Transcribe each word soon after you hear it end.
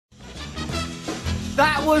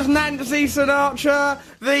That was Nancy Sinatra.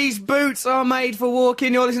 These boots are made for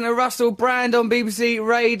walking. You're listening to Russell Brand on BBC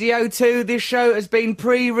Radio 2. This show has been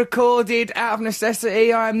pre-recorded out of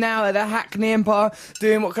necessity. I am now at the Hackney Empire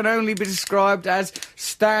doing what can only be described as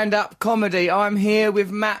stand-up comedy. I'm here with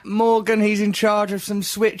Matt Morgan. He's in charge of some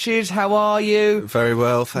switches. How are you? Very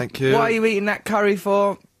well, thank you. What are you eating that curry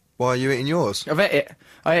for? Why are you eating yours? I've ate it.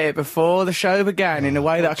 I ate it before the show began in a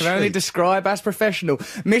way that I can only describe as professional.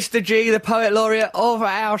 Mr. G, the poet laureate of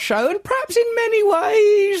our show, and perhaps in many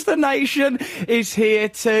ways the nation, is here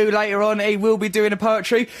too. Later on, he will be doing a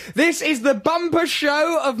poetry. This is the bumper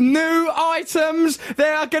show of new items.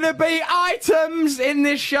 There are going to be items in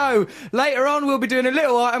this show. Later on, we'll be doing a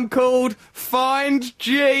little item called Find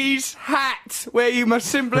G's Hat, where you must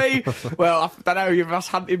simply, well, I don't know, you must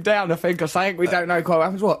hunt him down, I think, or something. We don't know quite what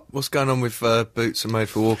happens. What? What's going on with boots are made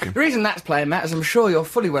for walking? The reason that's playing, Matt, as I'm sure you're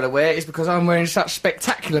fully well aware, is because I'm wearing such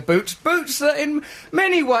spectacular boots. Boots that in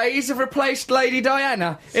many ways have replaced Lady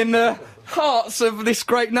Diana in the hearts of this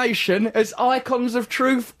great nation as icons of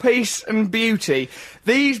truth, peace and beauty.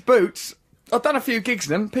 These boots, I've done a few gigs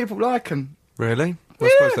in them, people like them. Really? Well,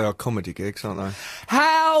 I suppose they are comedy gigs, aren't they?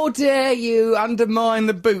 How dare you undermine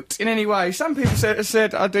the boot in any way? Some people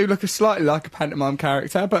said I do look slightly like a pantomime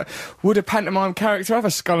character, but would a pantomime character have a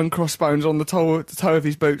skull and crossbones on the toe of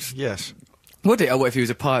his boots? Yes. Would it? Or what if he was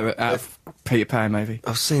a pirate out of Peter Pan, maybe?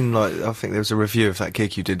 I've seen, I think there was a review of that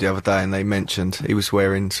gig you did the other day, and they mentioned he was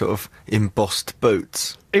wearing sort of embossed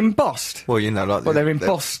boots. Embossed? Well, you know, like... Well, they're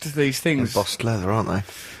embossed, these things. Embossed leather, aren't they?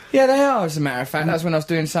 Yeah, they are, as a matter of fact. That's when I was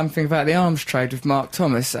doing something about the arms trade with Mark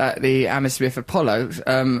Thomas at the Hammersmith Apollo.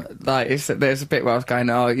 There's a bit where I was going,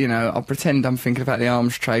 I'll pretend I'm thinking about the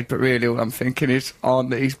arms trade, but really all I'm thinking is,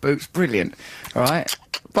 aren't these boots brilliant? All right?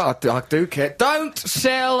 But I do care. Don't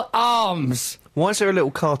sell arms! Why is there a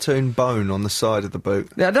little cartoon bone on the side of the boot?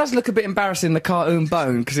 Yeah, it does look a bit embarrassing, the cartoon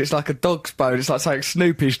bone, because it's like a dog's bone. It's like something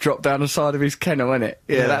Snoopy's dropped down the side of his kennel, isn't it?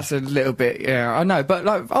 Yeah, that's a little bit, yeah, I know. But,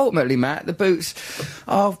 ultimately, Matt, the boots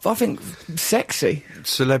are, I think, sexy.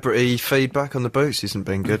 Celebrity feedback on the boots isn't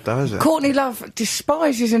been good, though, is it? Courtney Love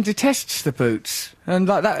despises and detests the boots. And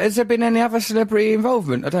like that, has there been any other celebrity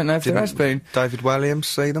involvement? I don't know if there has been. David Walliams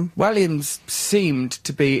see them? Walliams seemed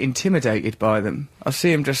to be intimidated by them. I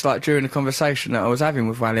see him just like during a conversation that I was having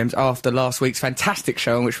with Walliams after last week's fantastic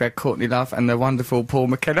show in which we had Courtney Love and the wonderful Paul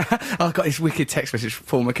McKenna. I got this wicked text message from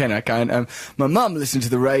Paul McKenna going, my mum listened to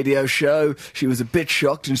the radio show. She was a bit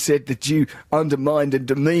shocked and said that you undermined and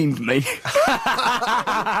demeaned me.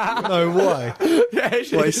 No way. Yeah,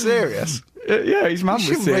 Why, serious? Yeah, his mum was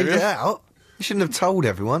serious. You shouldn't read it out. You shouldn't have told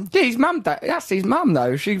everyone. Yeah, his mum, that's his mum,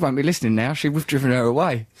 though. She won't be listening now. We've driven her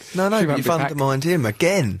away. No, you've undermined him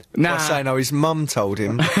again. Nah. By saying, his mum told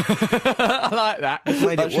him. I like that.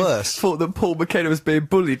 Made it worse. Thought that Paul McKenna was being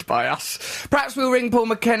bullied by us. Perhaps we'll ring Paul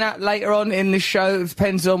McKenna later on in the show. It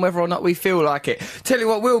depends on whether or not we feel like it. Tell you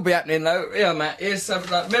what will be happening, though. Yeah, Matt, here's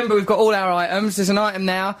something like... Remember, we've got all our items. There's an item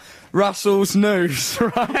now... Russell's News,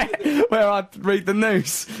 right? Where I read the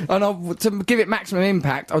news. And to give it maximum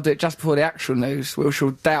impact, I'll do it just before the actual news, which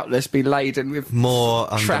will doubtless be laden with more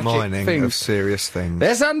undermining of serious things.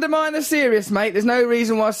 Let's undermine the serious, mate. There's no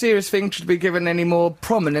reason why serious things should be given any more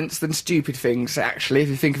prominence than stupid things, actually, if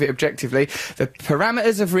you think of it objectively. The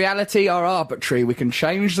parameters of reality are arbitrary. We can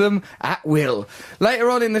change them at will. Later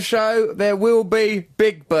on in the show, there will be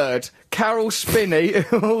Big Bird. Carol Spinney,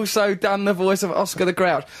 who also done the voice of Oscar the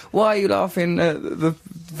Grouch. Why are you laughing at the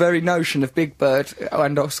very notion of Big Bird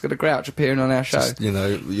and Oscar the Grouch appearing on our show? Just,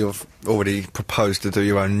 you've already proposed to do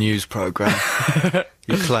your own news programme.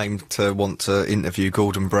 You claim to want to interview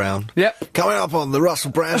Gordon Brown. Yep. Coming up on the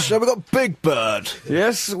Russell Brand Show, we've got Big Bird.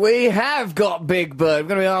 Yes, we have got Big Bird. We're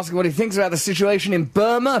going to be asking what he thinks about the situation in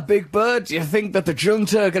Burma. Big Bird, do you think that the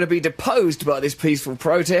junta are going to be deposed by this peaceful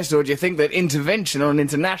protest, or do you think that intervention on an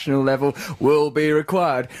international level will be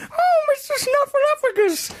required? Oh, Mr.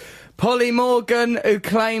 Snuffleupagus! Polly Morgan, who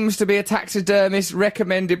claims to be a taxidermist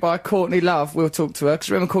recommended by Courtney Love. We'll talk to her, because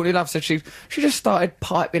remember Courtney Love said she just started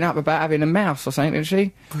piping up about having a mouse or something, didn't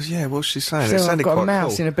she? Well, yeah, what's she saying? She It said, sounded I've got quite a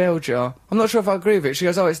mouse cool. in a bell jar. I'm not sure if I agree with it. She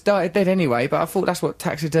goes, it's dead anyway, but I thought that's what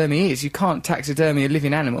taxidermy is. You can't taxidermy a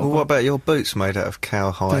living animal. Well, what about your boots made out of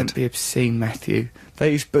cowhide? Don't be obscene, Matthew.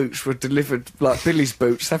 These boots were delivered like Billy's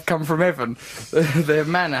boots. They've come from heaven. Their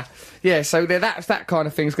manna. Yeah, so that's that kind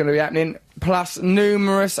of thing's going to be happening. Plus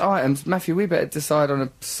numerous items. Matthew, we better decide on a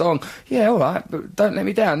song. Yeah, all right, but Don't Let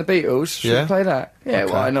Me Down, the Beatles. Should we play that? Yeah,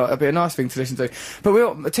 Okay. why not? It'll be a nice thing to listen to.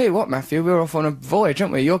 But I tell you what, Matthew, we're off on a voyage,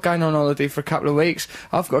 aren't we? You're going on holiday for a couple of weeks.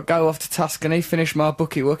 I've got to go off to Tuscany, finish my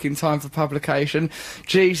bookie work in time for publication.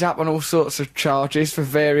 G's up on all sorts of charges for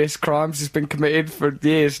various crimes he's been committed for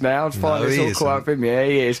years now. And finally, he it's all caught up with him. Yeah,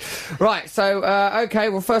 he is. Right, so, okay,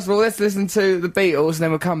 well, first of all, let's listen to the Beatles, and then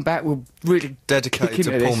we'll come back. We'll really Dedicated kick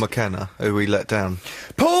to into Paul this. McKenna, who we let down.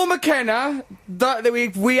 Paul McKenna,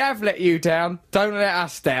 we have let you down. Don't let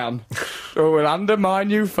us down, or we'll undermine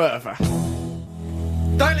you further.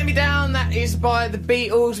 Don't Let Me Down, that is by the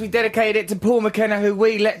Beatles. We dedicate it to Paul McKenna, who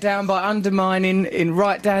we let down by undermining in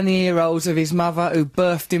right down the ear holes of his mother, who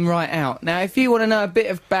birthed him right out. Now, if you want to know a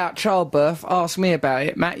bit about childbirth, ask me about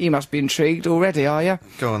it. Matt, you must be intrigued already, are you?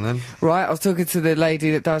 Go on then. Right, I was talking to the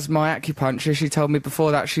lady that does my acupuncture. She told me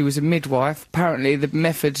before that she was a midwife. Apparently, the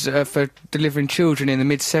methods for delivering children in the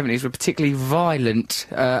mid-70s were particularly violent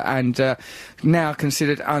and now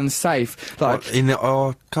considered unsafe. Like, What, in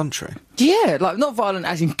our country? yeah, like not violent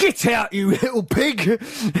as in get out, you little pig. Do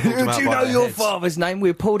them out you by know their your heads. father's name?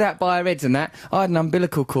 We were pulled out by our heads and that. I had an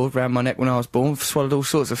umbilical cord round my neck when I was born. Swallowed all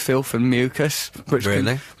sorts of filth and mucus.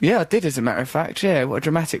 Really? Yeah, I did, as a matter of fact. Yeah, what a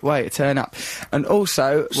dramatic way to turn up. And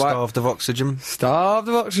also, right, Starved of oxygen? starved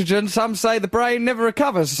of oxygen. Some say the brain never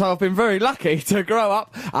recovers, so I've been very lucky to grow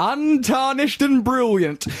up untarnished and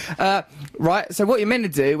brilliant. Right, so what you're meant to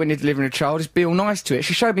do when you're delivering a child is be all nice to it.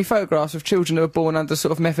 She showed me photographs of children who were born under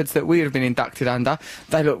sort of methods that we would have been inducted under.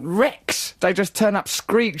 They look wrecks. They just turn up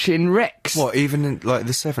screeching wrecks. What, even in, like,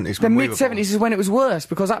 the 70s? The when we were mid-70s is when it was worse,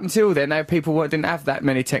 because up until then, people didn't have that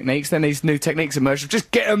many techniques. Then these new techniques emerged. Just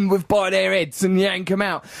get them by their heads and yank them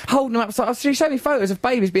out. Holding them up. So she showed me photos of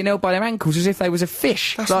babies being held by their ankles as if they was a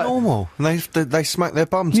fish. That's Like, normal. And they smack their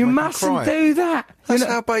bums. you to make them mustn't cry. do that. That's You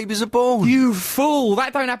know- how babies are born. You fool!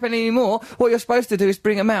 That don't happen anymore. What you're supposed to do is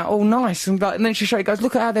bring them out all nice and like, and then she goes,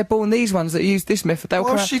 look at how they're born. These ones that use this method, they'll Why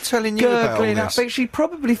come was out she telling you about all gurgling up. this? But she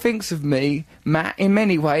probably thinks of me, Matt, in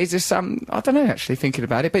many ways as some. I don't know, actually thinking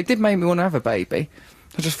about it, but it did make me want to have a baby.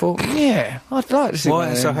 I just thought, yeah, I'd like to see. one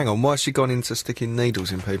Why? of So them. hang on. Why has she gone into sticking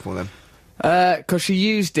needles in people then? Because she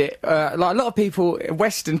used it, like a lot of people,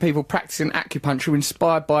 Western people practicing acupuncture were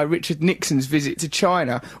inspired by Richard Nixon's visit to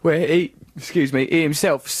China, where he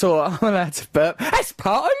himself saw, I'm allowed to burp, that's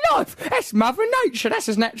part of life, that's Mother Nature, that's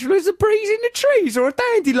as natural as a breeze in the trees, or a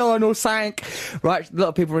dandelion or something. Right, a lot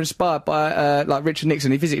of people were inspired by, like Richard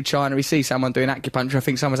Nixon. He visited China, he sees someone doing acupuncture, I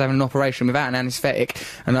think someone's having an operation without an anaesthetic,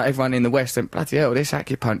 and like, everyone in the West went, bloody hell, this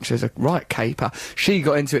acupuncture's a right caper. She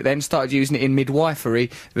got into it then, started using it in midwifery,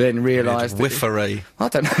 then realised... Midwifery. I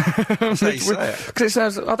don't know. That's how you say it. Because it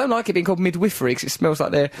sounds. I don't like it being called midwifery because it smells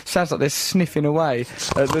like sounds like they're sniffing away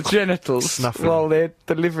at the genitals Snuffling. while they're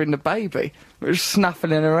delivering the baby. We're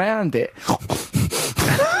snuffling around it.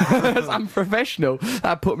 That's unprofessional.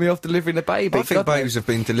 That put me off delivering the baby. I think God knows. babies have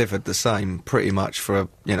been delivered the same pretty much for,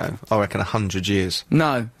 I reckon 100 years.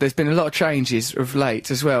 No, there's been a lot of changes of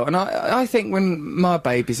late as well. And I think when my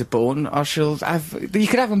babies are born, I shall have... You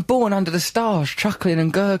could have them born under the stars, chuckling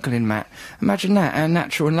and gurgling, Matt. Imagine that, how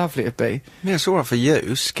natural and lovely it'd be. Yeah, it's all right for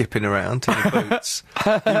you, skipping around in your boots.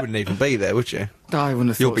 You wouldn't even be there, would you? I wouldn't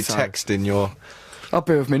have You'll thought be so. texting your... I'll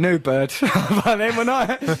be with my new bird by then, when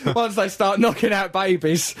once they start knocking out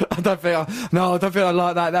babies. I don't think I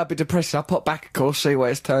like that. That'd be depressing. I'll pop back, of course, see what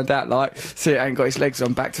it's turned out like. See, it ain't got its legs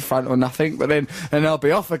on back to front or nothing. But then I'll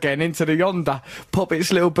be off again into the yonder, pop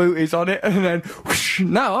its little booties on it, and then whoosh.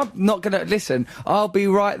 No, I'm not gonna listen. I'll be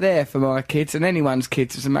right there for my kids and anyone's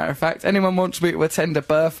kids. As a matter of fact, anyone wants me to attend a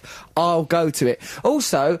birth, I'll go to it.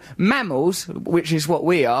 Also, mammals, which is what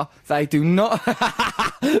we are, they do not.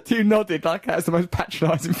 You nodded like that's the most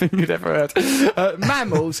patronising thing you'd ever heard.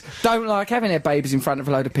 Mammals don't like having their babies in front of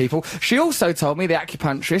a load of people. She also told me, the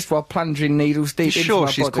acupuncturist, while plunging needles deep into Sure,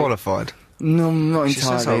 my she's body. qualified. No, not She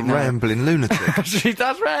sounds like entirely. a no. rambling lunatic. She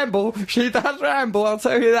does ramble. I'll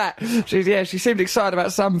tell you that. She seemed excited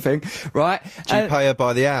about something, right? Do you pay her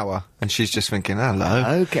by the hour? And she's just thinking,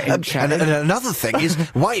 hello. Okay, And another thing is,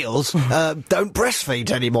 whales don't breastfeed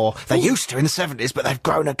anymore. They used to in the 70s, but they've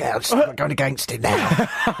grown against it now.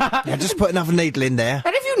 Yeah, just put another needle in there.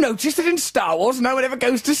 And have you noticed that in Star Wars no one ever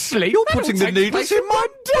goes to sleep? You're putting the needles in my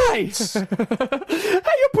days. Hey,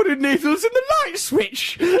 you're putting needles in the light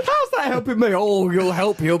switch. How's that helping me? Oh, you'll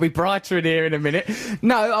help. You'll be brighter in here in a minute.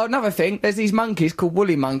 No, another thing. There's these monkeys called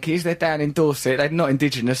woolly monkeys. They're down in Dorset. They're not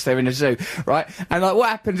indigenous. They're in a zoo, right? And like, what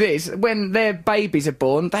happens is when their babies are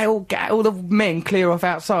born, they all the men clear off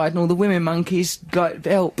outside and all the women monkeys, like,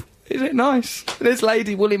 help. Is it nice? There's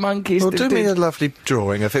lady woolly monkeys. Well, do me a lovely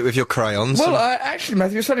drawing of it with your crayons. Well, actually,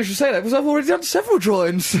 Matthew, it's funny you should say that, because I've already done several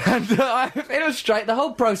drawings, and I illustrate the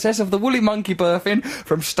whole process of the woolly monkey birthing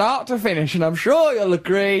from start to finish, and I'm sure you'll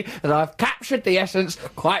agree that I've captured the essence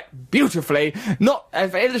quite beautifully. Not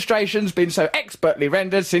have illustrations been so expertly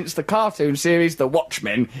rendered since the cartoon series The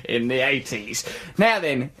Watchmen in the 80s. Now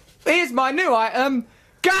then, here's my new item,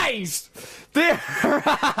 gays! Dear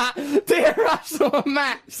Russell and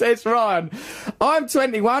Matt, says Ryan, I'm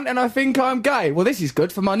 21 and I think I'm gay. Well, this is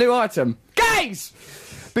good for my new item. Gays!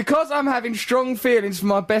 Because I'm having strong feelings for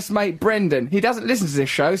my best mate Brendan. He doesn't listen to this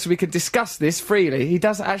show, so we can discuss this freely. He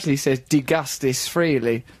doesn't actually say digust this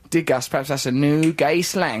freely. Digust, perhaps that's a new gay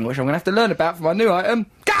slang, which I'm going to have to learn about for my new item.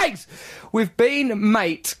 Gays! We've been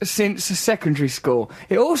mate since secondary school.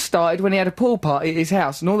 It all started when he had a pool party at his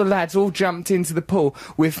house, and all the lads all jumped into the pool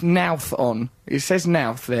with Nouth on. It says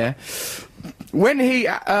Nouth there. When he,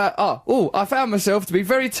 I found myself to be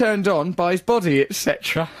very turned on by his body,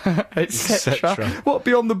 etc. etc. What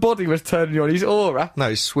beyond the body was turning you on? His aura? No,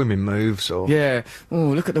 his swimming moves, or... Yeah. Oh,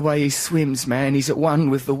 look at the way he swims, man. He's at one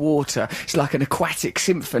with the water. It's like an aquatic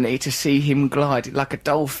symphony to see him glide, like a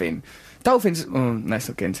dolphin. Dolphins, let's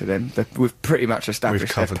not get into them. We've pretty much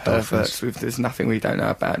established they're perverts. There's nothing we don't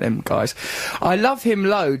know about them, guys. I love him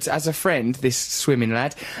loads as a friend, this swimming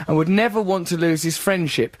lad, and would never want to lose his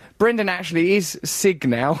friendship. Brendan actually is sig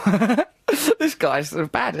now. This guy's sort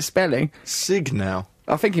of bad at spelling. Sig now?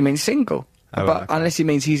 I think he means single. Oh, but okay. Unless he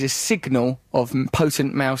means he's a signal of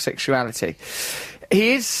potent male sexuality.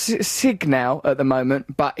 He is sig now at the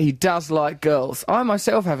moment, but he does like girls. I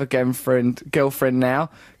myself have a girlfriend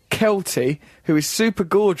now, Kelty, who is super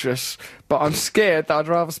gorgeous, but I'm scared that I'd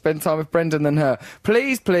rather spend time with Brendan than her.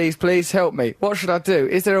 Please, please, please help me. What should I do?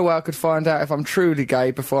 Is there a way I could find out if I'm truly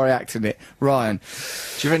gay before I act in it? Ryan.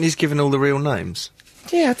 Do you reckon he's given all the real names?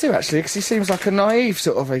 Yeah, I do actually, because he seems like a naive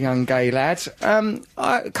sort of a young gay lad.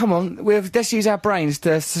 Come on, let's use our brains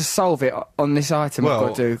to solve it on this item we've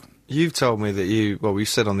got to do. You've told me that we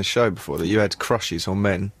said on the show before that you had crushes on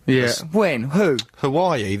men. Yeah. When? Who?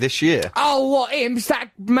 Hawaii this year. Oh, what, him? It's that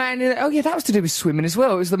man oh, yeah, that was to do with swimming as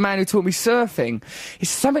well. It was the man who taught me surfing. It's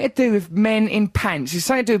something to do with men in pants. It's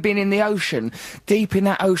something to do with being in the ocean, deep in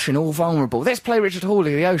that ocean, all vulnerable. Let's play Richard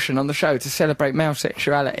Hawley, The Ocean, on the show to celebrate male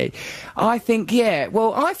sexuality. I think, yeah,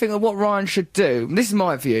 well, I think that what Ryan should do, this is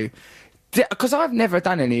my view, because I've never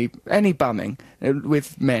done any bumming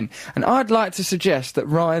with men, and I'd like to suggest that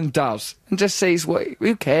Ryan does, and just sees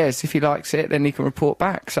who cares. If he likes it, then he can report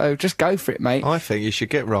back, so just go for it, mate. I think you should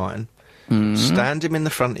get Ryan, stand him in the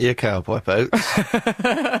front of your cowboy boots,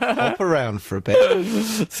 hop around for a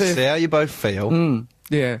bit, see how you both feel.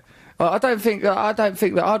 Yeah. I don't think that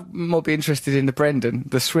I'd more be interested in the Brendan,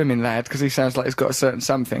 the swimming lad, because he sounds like he's got a certain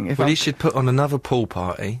something. Well, he should put on another pool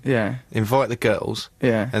party. Yeah. Invite the girls.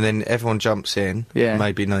 Yeah. And then everyone jumps in. Yeah.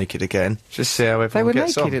 Maybe naked again. Just see how everyone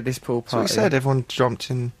gets on. They were naked at this pool party. So he said everyone jumped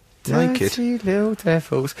in naked. Dirty little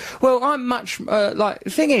devils. Well, I'm much, the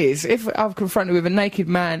thing is, if I'm confronted with a naked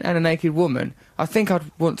man and a naked woman, I think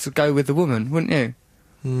I'd want to go with the woman, wouldn't you?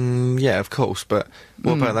 Yeah, of course, but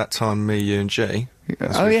what about that time me, you and G,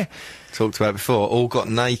 yeah, talked about before, all got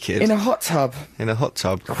naked in a hot tub.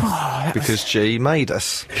 Because G made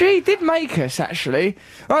us. G did make us, actually.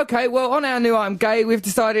 Okay, well, on our new I'm Gay, we've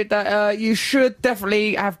decided that you should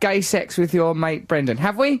definitely have gay sex with your mate Brendan.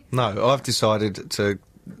 Have we? No, I've decided to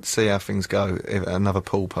see how things go at another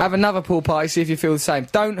pool party. Have another pool party, see if you feel the same.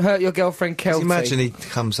 Don't hurt your girlfriend Kelty. Imagine he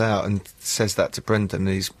comes out and says that to Brendan and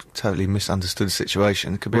he's totally misunderstood the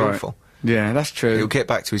situation. It could be awful. Yeah, that's true. He'll get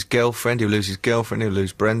back to his girlfriend, he'll lose his girlfriend, he'll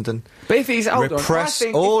lose Brendan. But if he's older, repress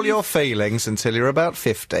all your feelings until you're about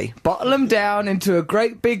 50. Bottle them down into a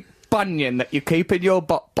great big bunion that you keep in your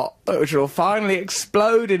bot, which will finally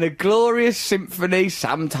explode in a glorious symphony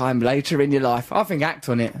sometime later in your life. I think act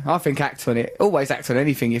on it. Always act on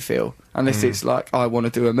anything you feel. Unless it's like, I want to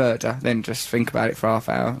do a murder, then just think about it for half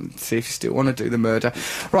an hour and see if you still want to do the murder.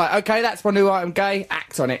 Right, okay, that's my new item, Gay.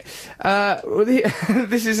 Act on it.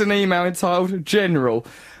 This is an email entitled General.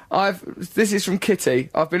 This is from Kitty.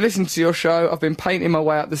 I've been listening to your show. I've been painting my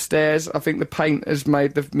way up the stairs. I think the paint has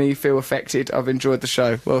made me feel affected. I've enjoyed the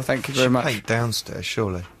show. Well, thank you very much. Paint downstairs,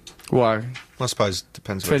 surely. Why? Well, I suppose it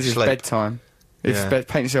depends where you Depends sleep. if it's bedtime. If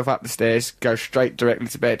paint yourself up the stairs, go straight directly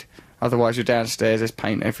to bed. Otherwise, you're downstairs, there's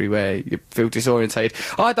paint everywhere. You feel disorientated.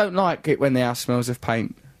 I don't like it when the house smells of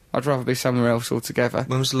paint. I'd rather be somewhere else altogether.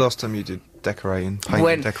 When was the last time you did decorating,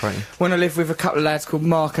 painting, decorating? When I lived with a couple of lads called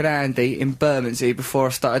Mark and Andy in Bermondsey before I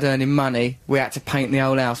started earning money, we had to paint the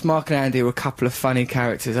old house. Mark and Andy were a couple of funny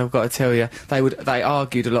characters, I've got to tell you. They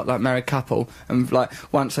argued a lot like married couple, and like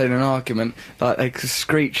once in an argument, like they were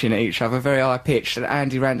screeching at each other, very high pitched, and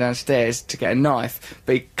Andy ran downstairs to get a knife,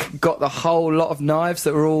 but he got the whole lot of knives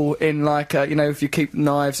that were all in like you know, if you keep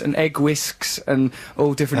knives and egg whisks and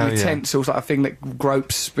all different utensils, like a thing that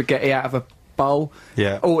gropes spaghetti out of a bowl.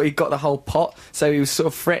 Yeah. Or he got the whole pot, so he was sort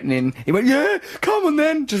of threatening. He went, yeah, come on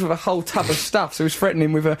then, just with a whole tub of stuff. So he was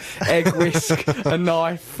threatening with a egg whisk, a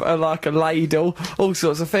knife, like a ladle, all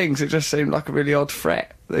sorts of things. It just seemed like a really odd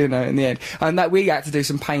threat, you know, in the end. And that we had to do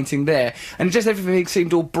some painting there, and just everything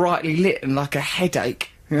seemed all brightly lit and like a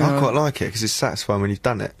headache. You know? I quite like it because it's satisfying when you've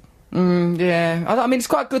done it. Yeah. I mean, it's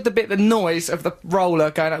quite good, the noise of the roller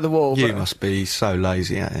going up the wall. You must be so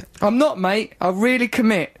lazy at it. I'm not, mate. I really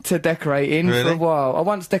commit to decorating Really? for a while. I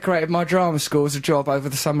once decorated my drama school as a job over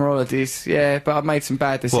the summer holidays, yeah, but I made some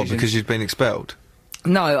bad decisions. What, because you'd been expelled?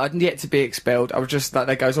 No, I'd yet to be expelled. I was just like,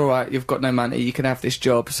 they goes, all right, you've got no money, you can have this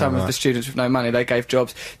job. Some of the students with no money, they gave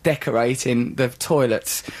jobs decorating the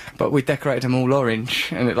toilets, but we decorated them all orange,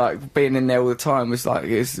 and it, like, being in there all the time was like,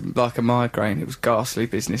 it was like a migraine. It was ghastly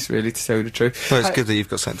business, really, to tell you the truth. Well, it's good that you've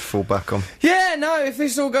got something to fall back on. Yeah, no, if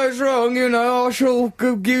this all goes wrong, you know, I shall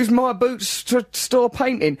use my boots to store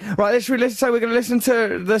painting. Right, let's listen. So we're going to listen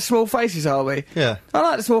to the Small Faces, are we? Yeah. I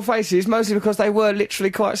like the Small Faces, mostly because they were literally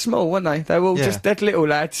quite small, weren't they? They were all just dead little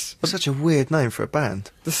lads. Such a weird name for a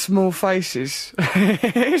band. The Small Faces.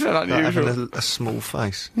 It's unusual. Having a small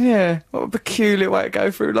face. Yeah, what a peculiar way to go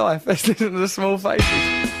through life. Let's listen to the Small Faces.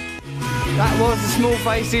 That was the Small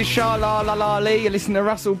Faces, Sha-La-La-La-Lee. You're listening to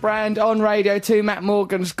Russell Brand on Radio 2. Matt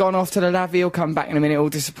Morgan's gone off to the lavvy. He'll come back in a minute, all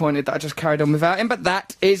disappointed that I just carried on without him. But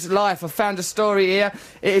that is life. I found a story here.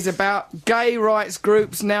 It is about gay rights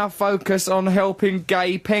groups now focus on helping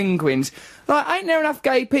gay penguins. Like, ain't there enough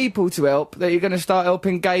gay people to help that you're going to start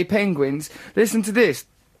helping gay penguins? Listen to this.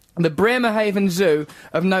 The Bremerhaven Zoo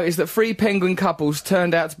have noticed that 3 penguin couples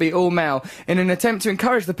turned out to be all male. In an attempt to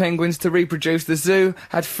encourage the penguins to reproduce, the zoo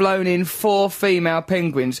had flown in 4 female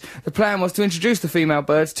penguins. The plan was to introduce the female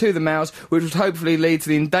birds to the males, which would hopefully lead to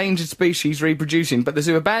the endangered species reproducing. But the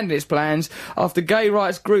zoo abandoned its plans after gay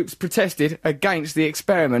rights groups protested against the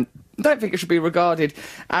experiment. I don't think it should be regarded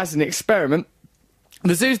as an experiment.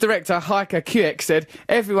 The zoo's director, Heike Kuek, said,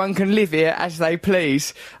 everyone can live here as they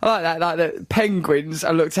please. I like that, like that penguins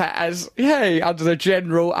are looked at as, yay, under the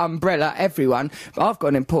general umbrella, everyone. But I've got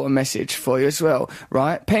an important message for you as well,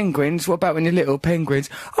 right? Penguins, what about when you're little penguins?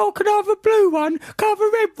 Oh, can I have a blue one? Can I have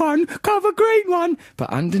a red one? Can I have a green one? But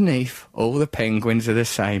underneath, all the penguins are the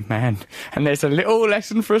same, man. And there's a little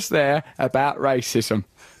lesson for us there about racism.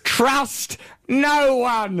 Trust no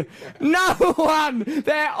one! No one!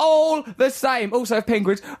 They're all the same. Also,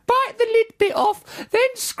 penguins, bite the lid bit off, then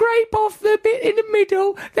scrape off the bit in the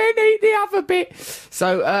middle, then eat the other bit.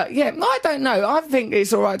 So, yeah, I don't know. I think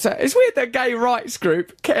it's alright to... It's weird that a gay rights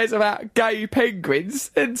group cares about gay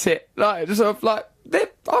penguins, isn't it? Like, sort of like...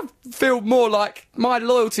 I feel more like my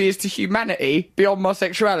loyalty is to humanity beyond my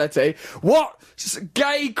sexuality. What?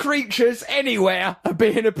 Gay creatures anywhere are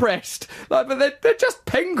being oppressed. Like, but they're just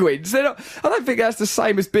penguins. They're not. I don't think that's the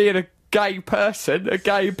same as being a gay person, a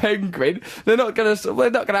gay penguin. They're not gonna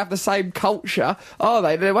have the same culture, are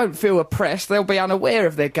they? They won't feel oppressed. They'll be unaware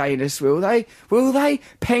of their gayness, will they? Will they?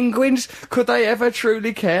 Penguins? Could they ever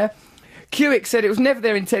truly care? Kuek said it was never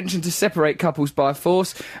their intention to separate couples by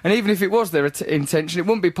force, and even if it was their intention, it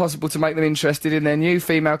wouldn't be possible to make them interested in their new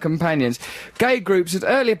female companions. Gay groups had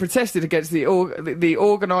earlier protested against the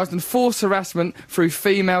organised and forced harassment through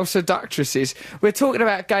female seductresses. We're talking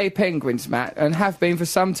about gay penguins, Matt, and have been for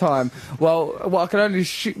some time. Well, I can only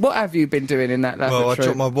what have you been doing in that laboratory? Well, I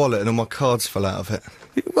dropped my wallet and all my cards fell out of it.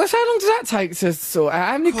 Well, how long does that take to sort out?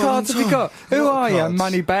 How many cards have you got? Who are you?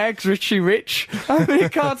 Moneybags, Richie Rich? How many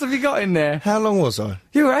cards have you got in there? How long was I?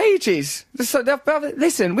 You were ages.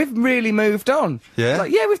 Listen, we've really moved on. Yeah?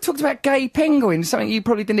 Like, yeah, we've talked about gay penguins, something you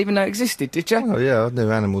probably didn't even know existed, did you? Oh, yeah, I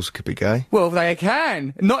knew animals could be gay. Well, they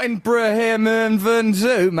can. Not in Bremerhaven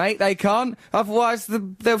Zoo, mate, they can't. Otherwise,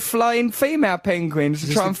 they'll fly in female penguins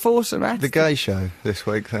and try and force them at the gay show this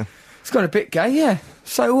week, then? It's gone a bit gay, yeah.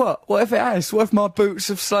 So what? What if it has? What if my boots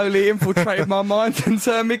have slowly infiltrated my mind and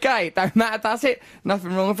turned me gay? Don't matter, does it?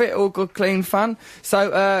 Nothing wrong with it. All good, clean fun. So,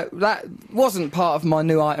 that wasn't part of my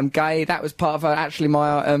new item, gay. That was part of, actually,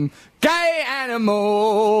 my item, gay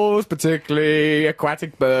animals, particularly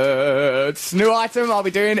aquatic birds. New item I'll be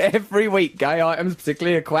doing every week. Gay items,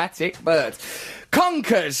 particularly aquatic birds.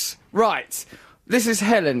 Conkers. Right. This is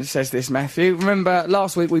Helen, says this, Matthew. Remember,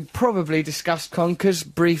 last week we probably discussed conkers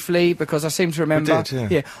briefly, because I seem to remember... We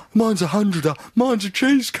did, yeah. Mine's a 100er, mine's a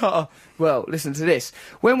cheese cutter. Well, listen to this.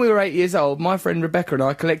 When we were 8 years old, my friend Rebecca and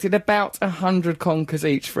I collected about 100 conkers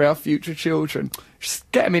each for our future children.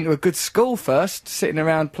 Just get them into a good school first, sitting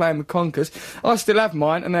around playing with conkers. I still have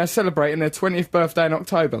mine, and they're celebrating their 20th birthday in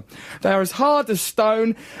October. They are as hard as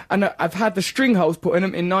stone, and I've had the string holes put in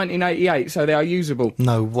them in 1988, so they are usable.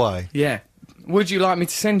 No way. Yeah. Would you like me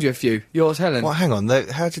to send you a few? Yours, Helen? Well, hang on.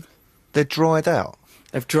 They're dried out?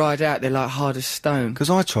 They've dried out, they're like hard as stone.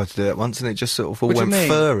 Because I tried to do that once and it just sort of all What do you went mean?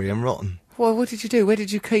 furry and rotten. Well, what did you do? Where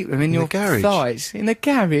did you keep them? In your the garage. thighs? In the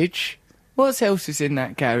garage? What else is in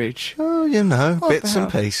that garage? Oh, you know, What bits and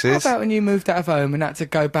about- pieces. What about when you moved out of home and had to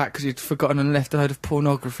go back because you'd forgotten and left a load of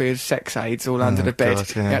pornography and sex aids all under the bed?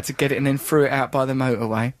 God, yeah. You had to get it and then threw it out by the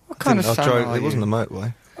motorway. What kind of son are It you? wasn't the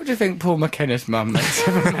motorway. What do you think Paul McKenna's mum makes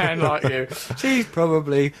of a man like you? She's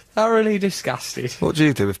probably thoroughly disgusted. What do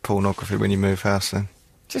you do with pornography when you move house then?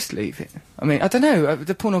 Just leave it. I mean, I don't know.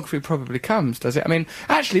 The pornography probably comes, does it? I mean,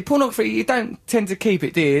 actually, pornography, you don't tend to keep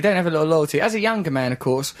it, do you? You don't have a lot of loyalty. As a younger man, of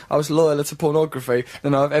course, I was loyaler to pornography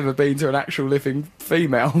than I've ever been to an actual living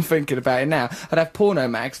female. I'm thinking about it now. I'd have porno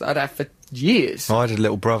mags that I'd have for years. I had a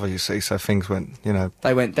little brother, you see, so things went, you know,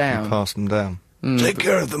 They went you down. passed them down. Take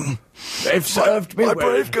care of them. They've served me My well.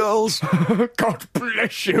 brave girls. God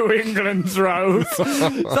bless you, England's Rose.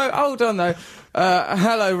 So, hold on, though.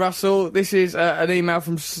 Hello, Russell. This is an email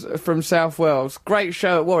from South Wales. Great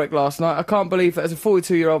show at Warwick last night. I can't believe that as a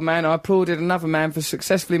 42-year-old man, I applauded another man for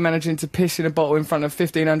successfully managing to piss in a bottle in front of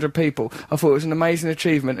 1,500 people. I thought it was an amazing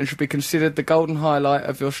achievement and should be considered the golden highlight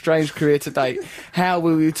of your strange career to date. How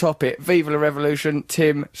will you top it? Viva la Revolution,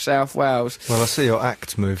 Tim, South Wales. Well, I see your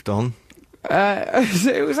act moved on.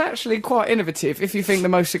 It was actually quite innovative. If you think the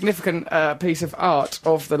most significant piece of art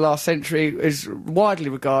of the last century is widely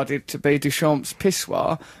regarded to be Duchamp's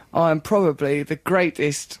Pissoir, I am probably the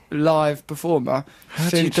greatest live performer How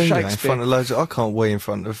do you since do that in Shakespeare. front of loads of... I can't wee in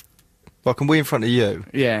front of... Well, I can wee in front of you.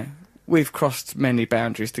 Yeah. We've crossed many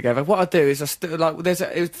boundaries together. What I do is I stood, like, it was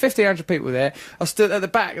 1,500 people there. I stood at the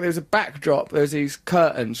back, there was a backdrop, there was these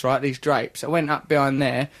curtains, right, these drapes. I went up behind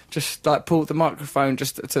there, just, like, pulled the microphone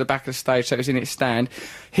just to the back of the stage so it was in its stand,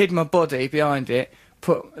 hid my body behind it,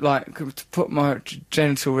 put my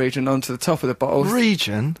genital region onto the top of the bottle.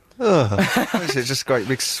 Region? Ugh. What is it, just a great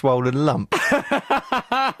big swollen lump? It's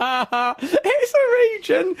a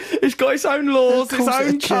region. It's got its own laws, Of its course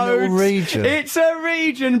own it's a genital codes. region. It's a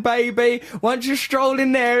region, baby. Once you stroll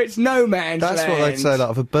in there, it's no man's That's land. what they'd say, like,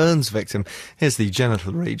 of a Burns victim. Here's the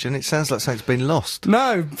genital region. It sounds like something's been lost.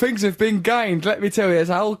 No, things have been gained. Let me tell you,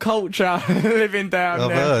 there's a whole culture living down I've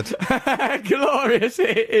there. heard. Glorious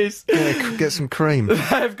it is. Get some cream.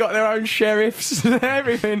 They've got their own sheriffs and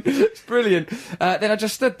everything. It's brilliant. Then I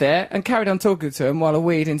just stood there and carried on talking to him while I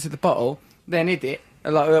weed into the bottle, then hid it.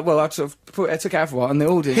 Like, well, I sort of I took it out for a while, and the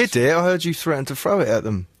audience... Hid it? I heard you threaten to throw it at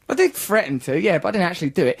them. I did threaten to, yeah, but I didn't actually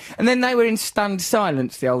do it. And then they were in stunned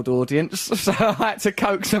silence, the old audience, so I had to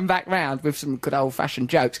coax them back round with some good old-fashioned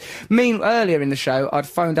jokes. Earlier in the show, I'd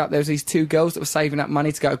phoned up, there was these two girls that were saving up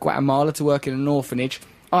money to go to Guatemala to work in an orphanage.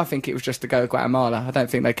 I think it was just to go to Guatemala. I don't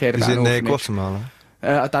think they cared Is about it an near orphanage. Guatemala?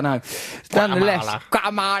 I don't know. Nonetheless,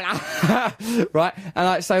 Guatemala. Right,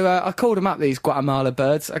 and so I called them up, these Guatemala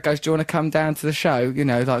birds. I goes, do you want to come down to the show? You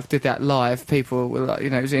know, like, did that live. People were like, you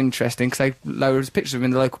know, it was interesting because they loaded pictures of them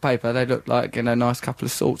in the local paper. They looked like, you know, a nice couple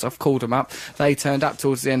of sorts. I've called them up. They turned up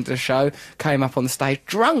towards the end of the show, came up on the stage.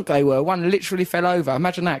 Drunk they were. One literally fell over.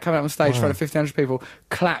 Imagine that, coming up on stage in front of 1,500 people,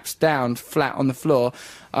 collapsed down flat on the floor.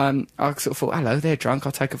 I sort of thought, hello, they're drunk,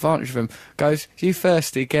 I'll take advantage of them. Goes, you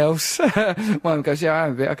thirsty, girls? One of them goes, yeah, I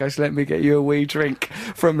am a bit. I goes, let me get you a wee drink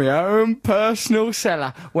from my own personal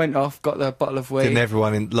cellar. Went off, got the bottle of wee. Didn't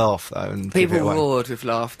everyone laugh, though, and give People it away? roared with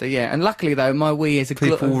laughter, yeah. And luckily, though, my wee is a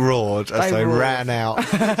People roared as they roared. ran out,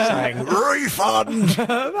 saying, refund!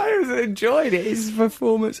 They enjoyed it. It's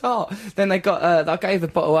performance art. Then they got. I gave the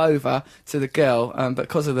bottle over to the girl, but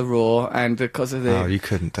because of the roar and because of the. Oh, you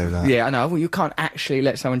couldn't do that. Yeah, I know. Well, you can't actually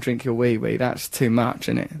let someone drink your wee. That's too much,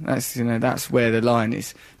 isn't it? That's, you know, that's where the line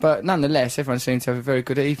is. But nonetheless, everyone seemed to have a very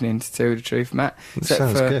good evening, to tell you the truth, Matt. That Except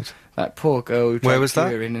sounds for good. that poor girl who Where drank was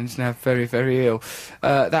that? urine and is now very, very ill.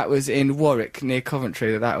 That was in Warwick, near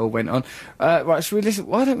Coventry, that all went on. Right, should we listen?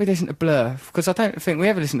 Why don't we listen to Blur? Because I don't think we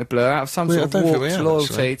ever listen to Blur out of some I sort of don't think we warped have,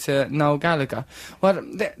 loyalty actually. to Noel Gallagher. Well,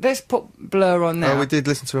 let's put Blur on now. Oh, we did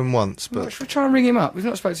listen to him once, Well, but should we try and ring him up? We've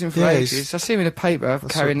not spoken to him for Yeah, he's- ages. I see him in a paper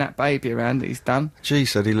carrying that baby around that he's done. G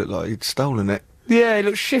said he looked like he'd stolen it. Yeah, he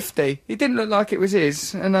looked shifty. He didn't look like it was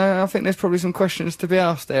his, and I think there's probably some questions to be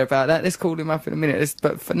asked there about that. Let's call him up in a minute,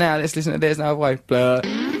 but for now, let's listen to There's No Way. Blur.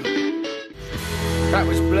 That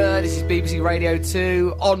was Blur. This is BBC Radio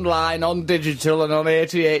 2, online, on digital, and on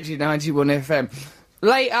 8891 FM.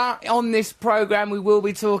 Later on this programme, we will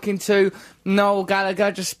be talking to Noel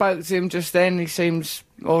Gallagher. Just spoke to him just then. He seems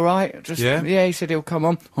all right. Yeah? Yeah, he said he'll come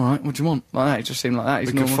on. All right, what do you want? Like that. It just seemed like that. He's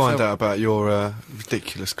We can normal find self. out about your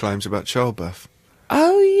ridiculous claims about childbirth.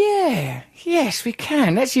 Oh, yeah. Yes, we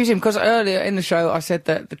can. Let's use him, because earlier in the show I said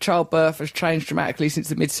that the childbirth has changed dramatically since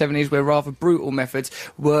the mid-70s, where rather brutal methods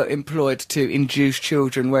were employed to induce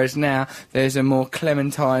children, whereas now there's a more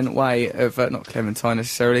clementine way of, not clementine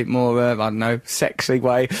necessarily, more, I don't know, sexy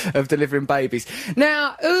way of delivering babies.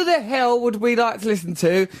 Now, who the hell would we like to listen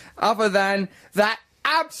to other than that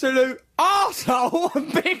absolute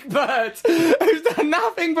arsehole Big Bird, who's done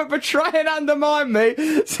nothing but betray and undermine me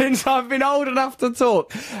since I've been old enough to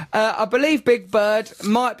talk. I believe Big Bird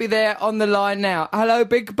might be there on the line now. Hello,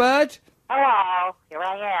 Big Bird? Hello, here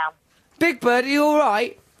I am. Big Bird, are you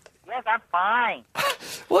alright? Yes, I'm fine.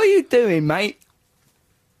 What are you doing, mate?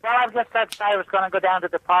 Well, I just said I was going to go down to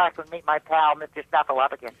the park and meet my pal, Mr.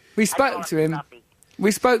 Snuffleupagus. We I spoke call to him. Snuffy.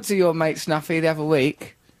 We spoke to your mate Snuffy the other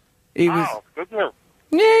week. He was... Oh, did you?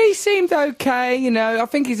 Yeah, he seemed okay, you know. I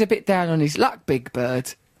think he's a bit down on his luck, Big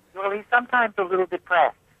Bird. Well, he's sometimes a little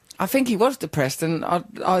depressed. I think he was depressed, and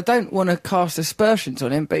I don't want to cast aspersions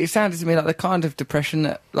on him, but he sounded to me like the kind of depression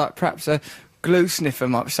that, like, perhaps a glue sniffer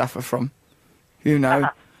might suffer from. You know,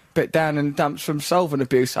 bit down in the dumps from solvent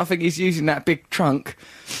abuse. I think he's using that big trunk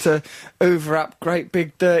to hoover up great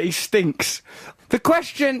big dirty stinks. The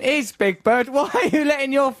question is, Big Bird, why are you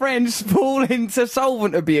letting your friends fall into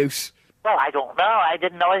solvent abuse? Well, I don't know. I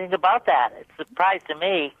didn't know anything about that. It's a surprise to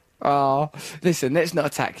me. Oh, listen, let's not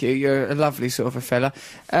attack you. You're a lovely sort of a fella.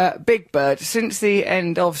 Big Bird, since the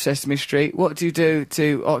end of Sesame Street, what do you do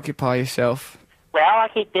to occupy yourself? Well, I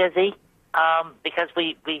keep busy because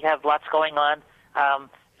we have lots going on.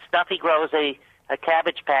 Snuffy grows a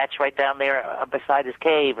cabbage patch right down there beside his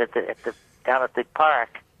cave down at the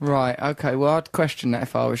park. Right, okay, well, I'd question that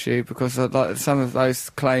if I was you, because like, some of those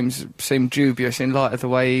claims seem dubious in light of the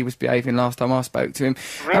way he was behaving last time I spoke to him.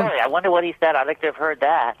 Really? I wonder what he said. I'd like to have heard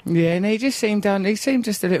that. Yeah, and he just seemed down. He seemed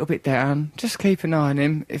just a little bit down. Just keep an eye on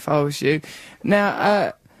him if I was you.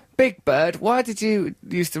 Now, Big Bird, why did you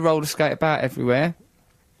used to roller skate about everywhere?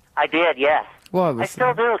 I did, yes. Why I was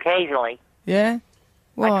still do occasionally. Yeah?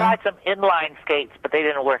 Why? I tried some inline skates, but they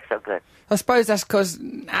didn't work so good. I suppose that's because,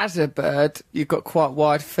 as a bird, you've got quite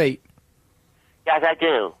wide feet. Yes, I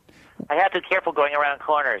do. I have to be careful going around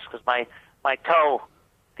corners because my toe,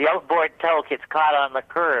 the outboard toe, gets caught on the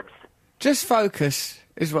curbs. Just focus,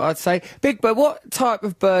 is what I'd say. Big Bird, what type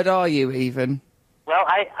of bird are you, even? Well,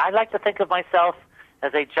 I like to think of myself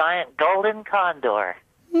as a giant golden condor.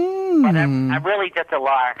 But I'm really just a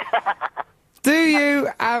lark. Do you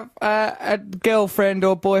have a girlfriend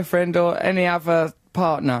or boyfriend or any other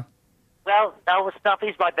partner? Well, no,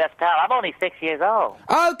 Snuffy's my best pal. I'm only 6 years old.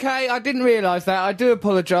 Okay, I didn't realise that. I do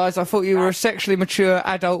apologise. I thought you were a sexually mature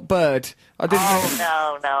adult bird. I didn't.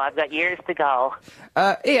 Oh, no, I've got years to go.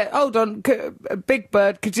 Yeah, hold on. Big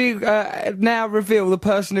Bird, could you now reveal the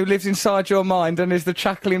person who lives inside your mind and is the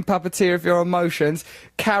chuckling puppeteer of your emotions,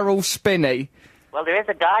 Carol Spinney? Well, there is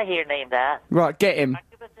a guy here named that. Right, get him. Are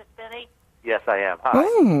you Mr. Spinney? Yes, I am. Hi.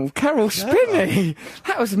 Oh, Carol Spinney.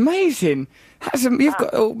 That was amazing.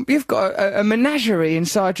 You've got a menagerie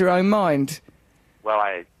inside your own mind. Well,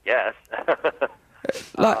 yes.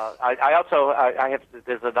 Like, I have.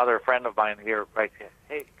 There's another friend of mine here. Right here.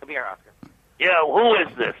 Hey, come here, Oscar. Yeah, who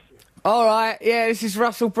is this? all right, yeah, this is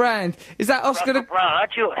Russell Brand. Is that Oscar? Russell Brown,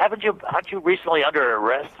 aren't you recently under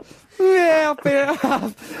arrest? Yeah,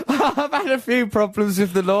 I've had a few problems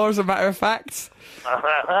with the law, as a matter of fact.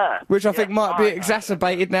 Which I think might be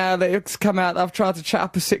exacerbated now that it's come out that I've tried to chat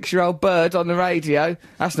up a 6-year-old bird on the radio.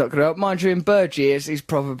 That's not going to help. Mind you, in bird years, he's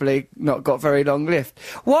probably not got very long left.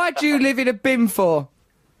 Why do you live in a bin for?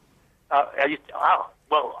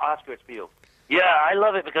 Well, Oscar, it's for you. Yeah, I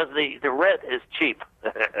love it because the rent is cheap.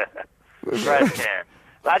 Trash can.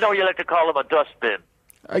 I know you like to call them a dustbin.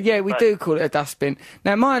 Yeah, we do call it a dustbin.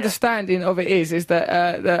 Now, my understanding of it is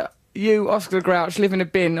that you, Oscar the Grouch, live in a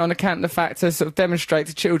bin on account of the fact to sort of demonstrate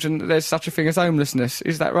to children that there's such a thing as homelessness.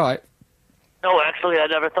 Is that right? No, actually, I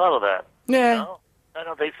never thought of that. Yeah. No, I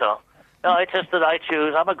don't think so. No, it's just that I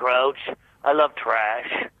choose. I'm a grouch. I love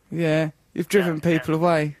trash. Yeah, you've driven people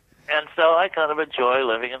away. And so I kind of enjoy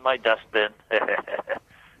living in my dustbin.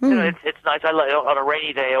 You know, it's nice. On a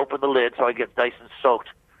rainy day, I open the lid so I get nice and soaked.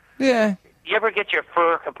 Yeah. You ever get your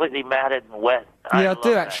fur completely matted and wet? Yeah, I do love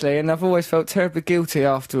that. actually, and I've always felt terribly guilty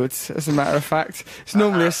afterwards, as a matter of fact. It's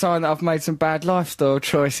normally a sign that I've made some bad lifestyle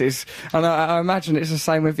choices, and I imagine it's the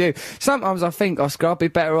same with you. Sometimes I think, Oscar, I'd be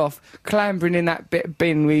better off clambering in that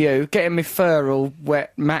bin with you, getting my fur all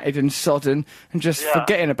wet, matted and sodden, and just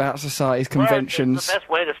forgetting about society's conventions. Well, it's the best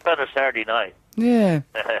way to spend a Saturday night. Yeah.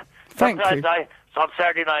 Thank you. Sometimes on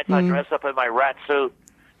Saturday nights, I dress up in my rat suit,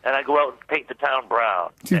 and I go out and paint the town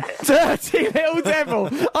brown. You dirty little devil!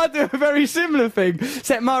 I do a very similar thing,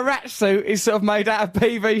 except my rat suit is sort of made out of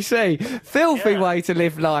PVC. Filthy way to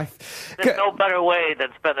live life. There's no better way than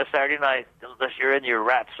spend a Saturday night unless you're in your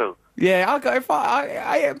rat suit. Yeah,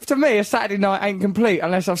 to me, a Saturday night ain't complete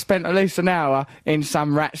unless I've spent at least an hour in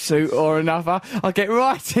some rat suit or another. I get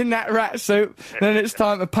right in that rat suit, then it's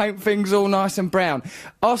time to paint things all nice and brown.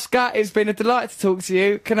 Oscar, it's been a delight to talk to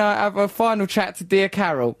you. Can I have a final chat to dear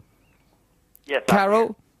Carol? Yes,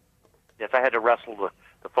 Carol? Yes, I had to wrestle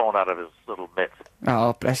the phone out of his little mitts.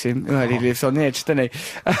 Oh, bless him. Well, he lives on the edge, doesn't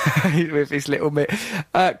he? With his little mitt.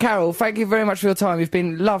 Carol, thank you very much for your time. You've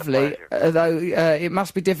been lovely, though it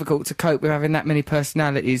must be difficult to cope with having that many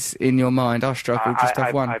personalities in your mind. I struggle just to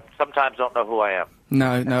have one. I sometimes don't know who I am.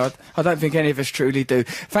 No, I don't think any of us truly do.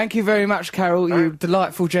 Thank you very much, Carol, you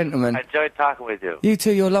delightful gentleman. I enjoyed talking with you. You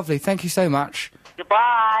too, you're lovely. Thank you so much.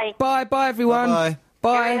 Goodbye. Bye, everyone. Bye.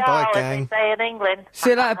 Bye. Cheerio, Bye, as gang. they say in England. See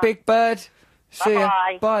you later, Big Bird. See ya.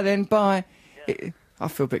 Bye-bye. Bye then, bye. I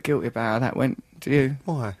feel a bit guilty about how that went. Do you?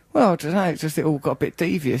 Why? Well, I don't know, it's just it all got a bit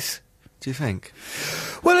devious. Do you think?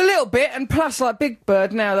 Well, a little bit, and plus, like Big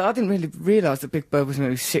Bird, now that I didn't really realise that Big Bird was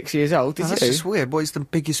maybe 6 years old, did Oh, you? that's just weird. Well, he's the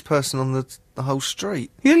biggest person on the whole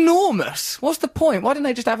street. You're enormous. What's the point? Why didn't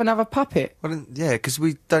they just have another puppet? Well, yeah, because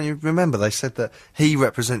we don't even remember. They said that he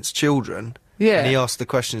represents children. Yeah. And he asked the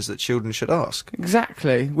questions that children should ask.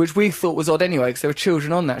 Exactly, which we thought was odd anyway, because there were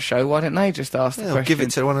children on that show. Why didn't they just ask the Yeah, question? give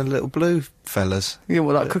it to one of the little blue fellas. Yeah,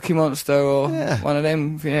 well, like Cookie Monster or Yeah. one of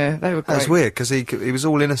them. Yeah, they were great. That was weird, because he was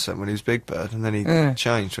all innocent when he was Big Bird, and then he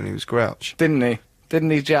changed when he was Grouch. Didn't he?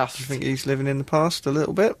 Didn't he just? Do you think he's living in the past a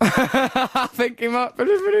little bit? I think he might be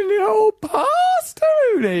living in the old past,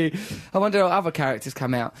 isn't he? I wonder how other characters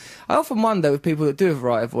come out. I often wonder with people that do a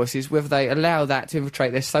variety of voices whether they allow that to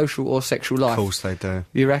infiltrate their social or sexual life. Of course they do.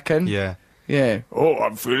 You reckon? Yeah. Yeah. Oh,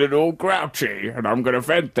 I'm feeling all grouchy, and I'm going to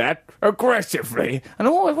vent that aggressively. And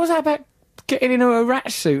what's that about getting into a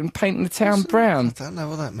rat suit and painting the town brown? I don't know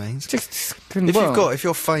what that means. Just If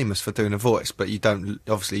you're famous for doing a voice, but you don't,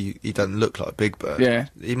 obviously you don't look like Big Bird. Yeah.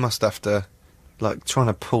 You must have to, like, trying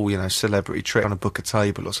to pull, celebrity trick on a book a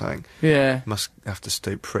table or something. Yeah. You must have to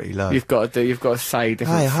stoop pretty low. You've got to say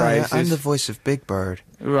different phrases. I'm the voice of Big Bird.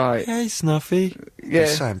 Right. Hey, Snuffy. Yeah.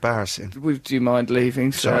 It's so embarrassing. Would you mind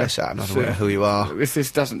leaving, sir? Sorry, I'm not aware who you are. If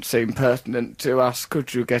this doesn't seem pertinent to us,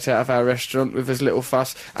 could you get out of our restaurant with as little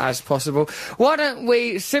fuss as possible? Why don't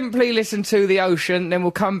we simply listen to The Ocean, then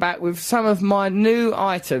we'll come back with some of my new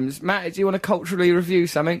items. Matt, do you want to culturally review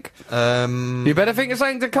something? You better think of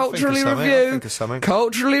something to culturally something, review. I'll think of something.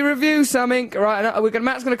 Culturally review something. Right,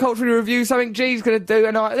 Matt's going to culturally review something. G's going to do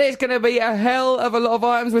an item. There's going to be a hell of a lot of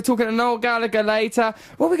items. We're talking to Noel Gallagher later.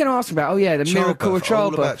 What are we going to ask about? Oh, yeah, the miracle of Childbirth. All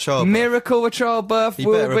childbirth. about childbirth. Miracle of childbirth He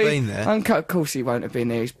will better have be been there. uncut. Of course he won't have been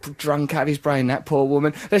there. He's drunk out of his brain, that poor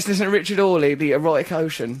woman. Let's listen to Richard Hawley, The Erotic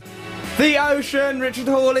Ocean. The Ocean, Richard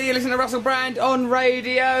Hawley, you listen to Russell Brand on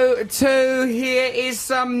Radio 2. Here is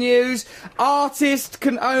some news. Artist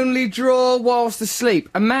can only draw whilst asleep.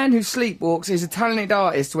 A man who sleepwalks is a talented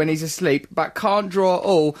artist when he's asleep, but can't draw at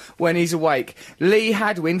all when he's awake. Lee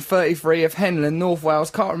Hadwin, 33, of Henlon, North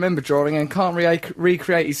Wales, can't remember drawing and can't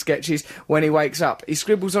recreate his sketches when he wakes up. He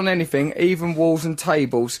scribbles on anything, even walls and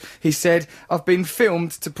tables. He said, I've been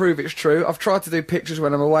filmed to prove it's true. I've tried to do pictures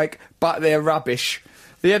when I'm awake, but they're rubbish.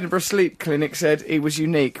 The Edinburgh Sleep Clinic said he was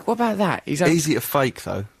unique. What about that? He's Easy to fake,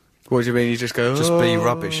 though. What do you mean? You just go, Just be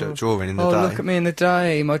rubbish at drawing in the day. Oh, look at me in the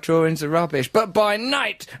day. My drawings are rubbish. But by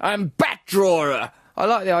night, I'm bat drawer. I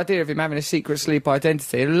like the idea of him having a secret sleep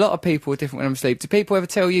identity. A lot of people are different when I'm asleep. Do people ever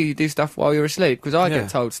tell you do stuff while you're asleep? Because I Yeah. get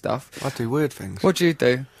told stuff. I do weird things. What do you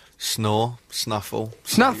do? Snore, snuffle.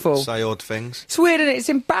 Snuffle? Say odd things. It's weird, and it's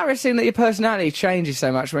embarrassing that your personality changes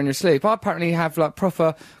so much when you're asleep. I apparently have, like,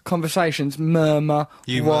 proper conversations, murmur,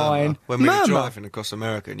 You whine. murmur. When we were Murmur? driving across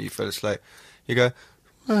America and you fell asleep, you go,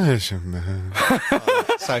 say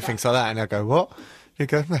things like that, and I go, what? You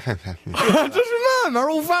go, Just murmur,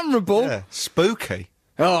 all vulnerable. yeah, spooky.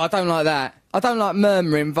 Oh, I don't like that. I don't like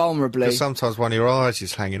murmuring vulnerably. Because sometimes one of your eyes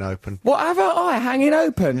is hanging open. What, have an eye hanging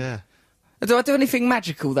open? Yeah. Do I do anything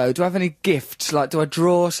magical, though? Do I have any gifts? Like, do I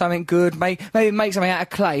draw something good? Maybe make something out of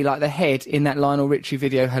clay, like the head in that Lionel Richie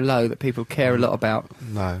video, Hello, that people care a lot about?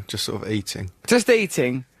 No, just sort of eating. Just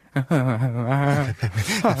eating?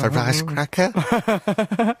 Have a rice cracker?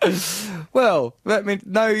 Well, let me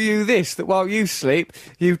know you this, that while you sleep,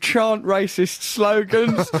 you chant racist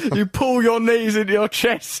slogans, you pull your knees into your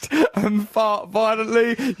chest and fart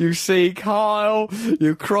violently, you seek Heil,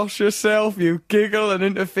 you cross yourself, you giggle and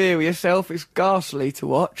interfere with yourself. It's ghastly to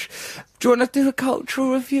watch. Do you want to do a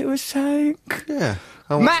cultural review or something? Yeah.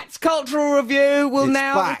 Matt's cultural review will It's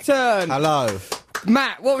now back. return. Hello.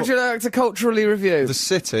 Matt, what would you like to culturally review? The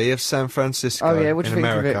city of San Francisco. Oh yeah, what do you in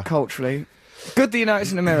think America. of it culturally? Good that you know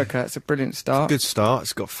it's in America. It's a brilliant start. Good start.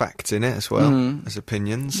 It's got facts in it as well as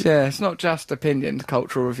opinions. Yeah, it's not just opinion,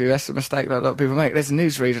 cultural review. That's a mistake that a lot of people make. There's a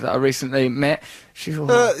newsreader that I recently met. She's all...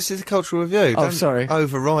 This is a cultural review. Oh, Don't sorry.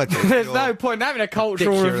 override it. There's no point in having a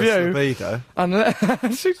cultural ridiculous review. libido. Unless...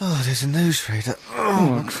 Oh, there's a newsreader.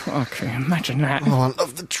 Oh, okay, imagine that. Oh, I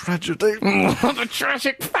love the tragedy. The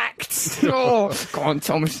tragic facts. Oh, go on,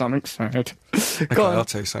 tell me something sad. Okay, Go on, I'll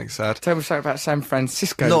tell you something sad. tell me something about San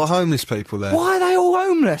Francisco. A lot of homeless people there. Why are they all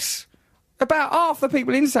homeless? About half the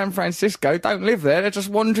people in San Francisco don't live there. They're just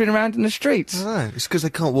wandering around in the streets. I don't know. It's because they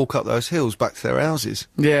can't walk up those hills back to their houses.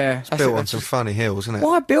 Yeah. It's built on some funny hills, isn't it?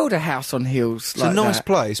 Why build a house on hills It's like a nice that?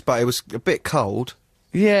 place, but it was a bit cold.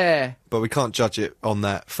 Yeah. But we can't judge it on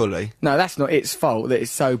that fully. No, that's not its fault that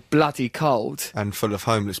it's so bloody cold. And full of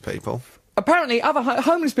homeless people. Apparently, other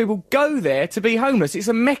homeless people go there to be homeless. It's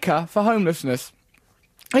a mecca for homelessness.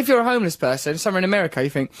 If you're a homeless person, somewhere in America, you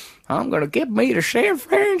think, I'm going to get me to San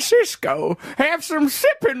Francisco, have some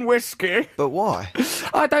sipping whiskey. But why?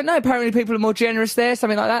 I don't know. Apparently people are more generous there,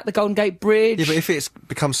 something like that. The Golden Gate Bridge. Yeah, but if it's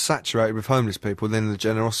become saturated with homeless people, then the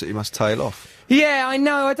generosity must tail off. Yeah, I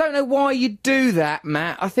know. I don't know why you'd do that,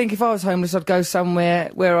 Matt. I think if I was homeless, I'd go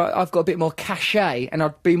somewhere where I've got a bit more cachet, and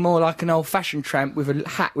I'd be more like an old-fashioned tramp with a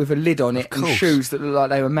hat with a lid on it and course. shoes that look like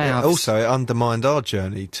they were mouths. Also, it undermined our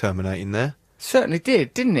journey terminating there. Certainly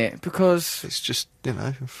did, didn't it? Because It's just, you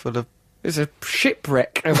know, full of... it's a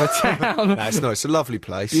shipwreck of a town. No, it's not. It's a lovely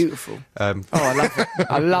place. Beautiful. Um, Oh, I love it.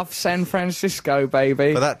 I love San Francisco,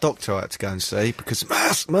 baby. but that doctor I had to go and see because of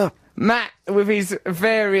asthma. Matt, with his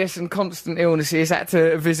various and constant illnesses, had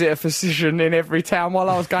to visit a physician in every town while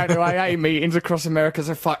I was going to AA meetings across America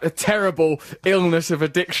to fight the terrible illness of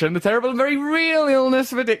addiction, the terrible and very real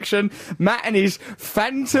illness of addiction. Matt and his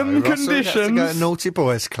phantom Russell, you have to conditions. go to Naughty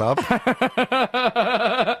Boys Club.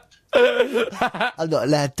 I'm not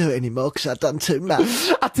allowed to do it anymore because I've done too much.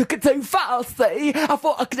 I took it too far, see? I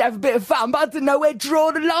thought I could have a bit of fun, but I didn't know where to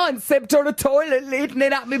draw the line, except on a toilet lid and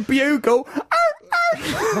then up my bugle.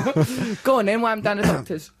 Go on then, why haven't done the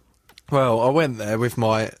doctors? Well, I went there with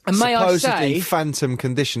my And may I supposedly say- phantom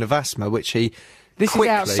condition of asthma, which he This quickly...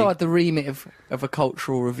 is outside the remit of a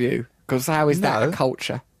cultural review, because how is that a No.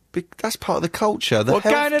 culture? That's part of the culture, the What,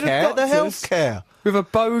 going to the healthcare, the doctors? healthcare. With a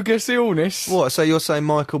bogus illness? What, so you're saying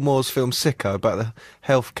Michael Moore's film Sicko about the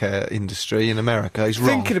healthcare industry in America is wrong?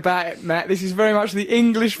 Thinking about it, Matt, this is very much the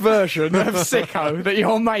English version of Sicko that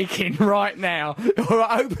you're making right now. You're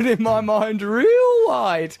opening my mind real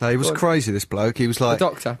wide. No, he was Go on. crazy, this bloke. He was like... The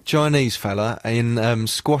doctor? Chinese fella in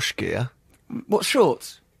squash gear. What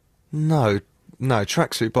shorts? No,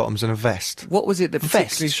 tracksuit bottoms and a vest. What was it that Vest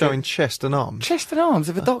particularly showing chest and arms. chest and arms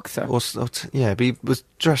of a doctor? Yeah, but he was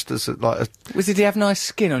dressed as like a... Did he have nice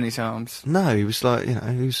skin on his arms? No, he was like, you know,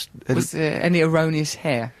 he was... Was there any erroneous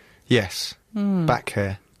hair? Yes. Back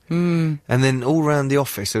hair. And then all around the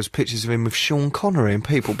office there was pictures of him with Sean Connery and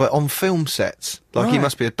people, but on film sets. Like he Right.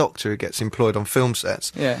 must be a doctor who gets employed on film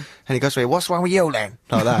sets. Yeah. And he goes to me, what's wrong with you then?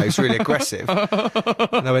 Like that, he was really aggressive.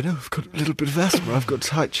 And I went, oh, I've got a little bit of asthma, I've got a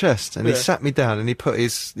tight chest. And he Yeah. sat me down and he put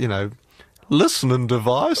his, you know, listening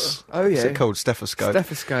device. Oh, yeah. What's it called? Stethoscope.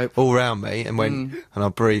 Stethoscope. All round me and went, and I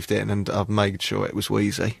breathed in and I made sure it was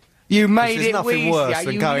wheezy. You made There's it nothing wheezy, worse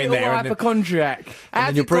than you going little there and then- hypochondriac. And How's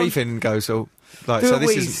then your it gone- breathing goes all... Like, Do so a this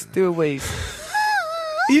wheeze. is... Do a wheeze.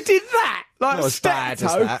 You did that? Like Not as bad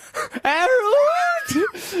as Steptoe? that.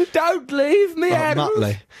 Harold! Don't leave me, Oh, Harold.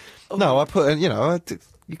 Muttley. No, I put, you know,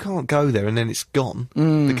 you can't go there and then it's gone.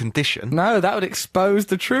 The condition. No, that would expose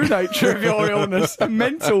the true nature of your illness, a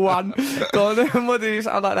mental one. Go on, what did he say?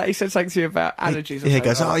 I like that. He said something to you about allergies. or He something.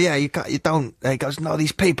 goes, oh yeah, you don't. He goes, no,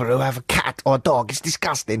 these people who have a cat or a dog, it's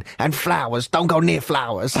disgusting. And flowers, don't go near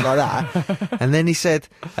flowers, like that. And then he said,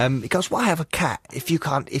 He goes, why have a cat if you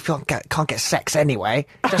can't get sex anyway?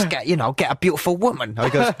 Just get a beautiful woman. he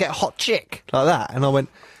goes, get a hot chick, like that. And I went,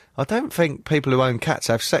 I don't think people who own cats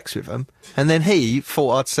have sex with them. And then he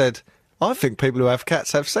thought I'd said, I think people who have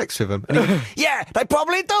cats have sex with them. And he went, yeah, they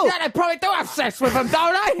probably do. Yeah, they probably do have sex with them,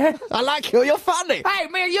 don't they? I like you, you're funny. Hey,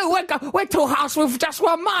 me and you, we're two hearts with just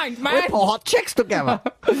one mind, man. We put hot chicks together.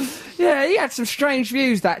 Yeah, he had some strange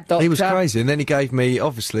views, that doctor. He was crazy, and then he gave me,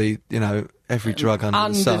 obviously, you know, every drug under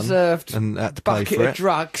the sun. Undeserved and had to pay bucket for of it.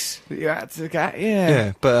 drugs that you had to get, yeah.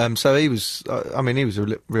 Yeah, but so he was. I mean, he was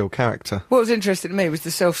a real character. What was interesting to me was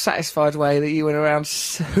the self-satisfied way that you went around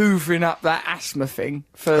hoovering up that asthma thing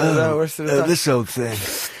for the rest of the time. This old thing.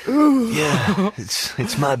 Yeah,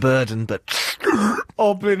 it's my burden, but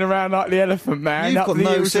Hobbling around like the Elephant Man. You've up got the no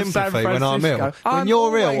hills of San sympathy when I'm ill. Francisco. When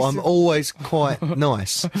you're ill, I'm always quite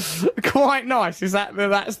nice. Quite nice. Is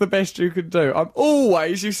that's the best you could do? I'm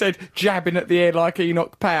always, you said, jabbing at the air like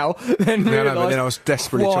Enoch Powell. Then No, realised but then I was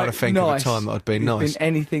desperately trying to quite think nice. of a time that I'd been You've nice. Been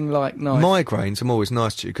anything like nice. Migraines, I'm always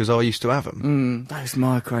nice to you because I used to have them. Those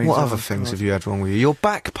migraines. What oh other things God. have you had wrong with you? Your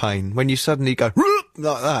back pain, when you suddenly go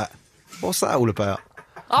like that. What's that all about?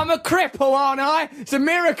 I'm a cripple, aren't I? It's a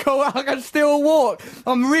miracle I can still walk.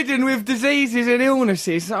 I'm ridden with diseases and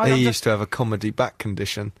illnesses. He used to have a comedy back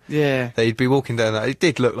condition. Yeah. That he'd be walking down that. It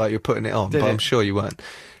did look like you're putting it on, Did but it? I'm sure you weren't.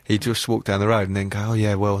 He'd just walk down the road and then go, oh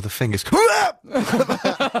yeah, well, the fingers.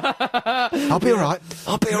 I'll be all right.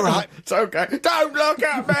 I'll be all right. It's okay. Don't look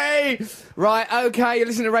at me! Right, okay, you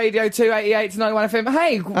listen to Radio 288 to 91 FM.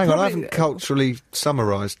 Hey, Hang on, I haven't culturally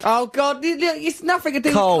summarised. Oh, God, it's nothing to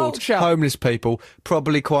do Cold, with culture. homeless people,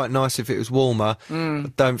 probably quite nice if it was warmer.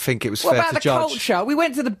 I don't think it was What fair about to the judge. culture? We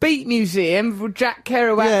went to the Beat Museum with Jack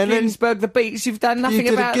Kerouac, Yeah, and then Ginsberg, the Beats. You've done nothing You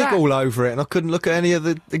did about a gig that. all over it and I couldn't look at any of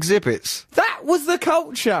the exhibits. That was the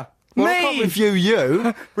culture. Well, I me! can't review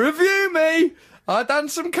you. Review me! I done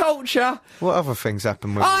some culture. What other things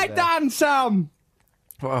happened with I you there? done some.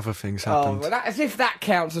 What other things Oh, happened? well, as if that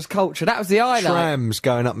counts as culture. That was the highlight. Trams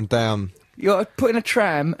going up and down. You're putting a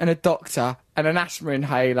tram and a doctor and an asthma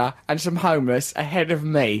inhaler and some homeless ahead of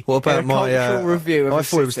me. What about in a my cultural review of I a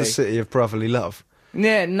thought it was the city. city of brotherly love.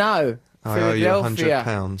 Yeah, no. I owe you Philadelphia.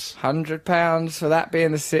 £100. £100 for that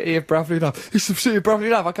being the city of brotherly love. It's the city of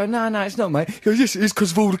brotherly love. I go, no, it's not, mate. He goes, yes, it is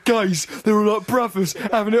because of all the gays. They're all like brothers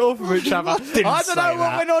having it off with each other. I don't know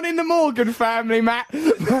what went on in the Morgan family, Matt.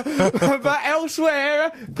 But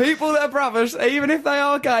elsewhere, people that are brothers, even if they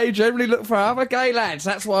are gay, generally look for other gay lads.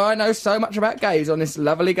 That's why I know so much about gays on this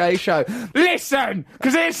lovely gay show. Listen,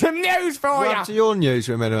 because here's some news for What you. happened to your news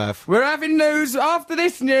we're meant to have? We're having news after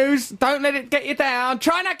this news. Don't let it get you down.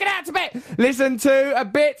 Try not to get out to bed. Listen to a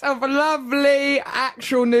bit of lovely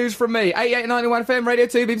actual news from me. 8891 FM, Radio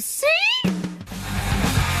 2, BBC.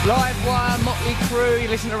 Live Wire, Motley Crue. You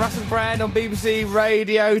listen to Russell Brand on BBC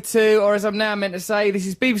Radio 2, or as I'm now meant to say, this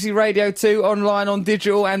is BBC Radio 2 online, on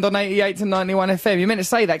digital, and on 88 to 91 FM. You're meant to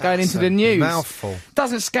say that going into the news. Mouthful.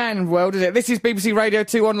 Doesn't scan well, does it? This is BBC Radio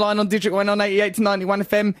 2 online, on digital, and on 88 to 91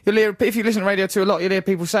 FM. You'll hear, if you listen to Radio 2 a lot, you'll hear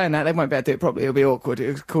people saying that. They won't be able to do it properly. It'll be awkward.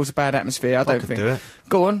 It'll cause a bad atmosphere. I don't could think. do it.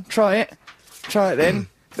 Go on, try it. Try it then.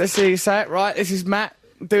 Let's see you say it. Right, this is Matt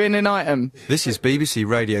doing an item. This is BBC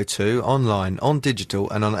Radio 2 online, on digital,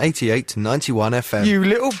 and on 88 to 91 FM. You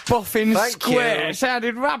little boffin Thank square. you. It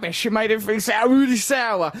sounded rubbish. You made everything sound really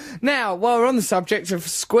sour. Now, while we're on the subject of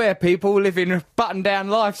square people living button-down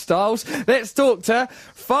lifestyles, let's talk to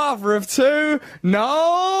father of two,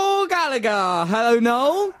 Noel Gallagher. Hello,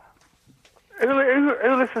 Noel.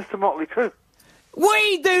 Who listens to Motley Crue?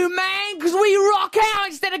 We do, man, because we rock out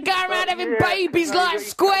instead of going around having babies like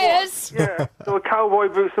squares. Yeah, so a cowboy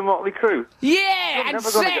boots and Motley Crue. Yeah, You're and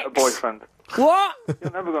never going to get a sex. boyfriend. What?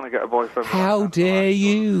 You're never going to get a boyfriend. How dare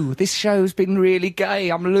you? This show's been really gay.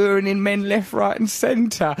 I'm luring in men left, right and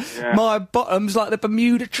centre. Yeah. My bottom's like the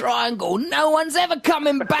Bermuda Triangle. No one's ever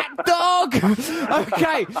coming back, dog.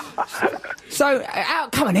 Okay. So,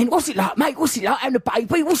 come on in. What's it like, mate? What's it like having a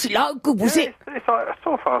baby? What's it like? Good, was it? It's like,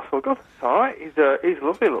 so far so good. It's all right. He's a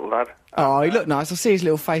lovely little lad. Oh, he looked nice. I see his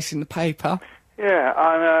little face in the paper. Yeah,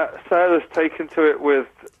 and Sarah's taken to it with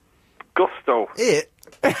gusto. It?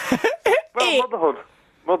 Well,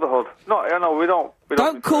 motherhood. Not, we don't.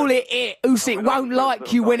 Don't call it. It won't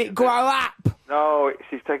like you when it grow up. No,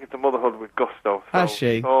 she's taken to motherhood with gusto. So, Has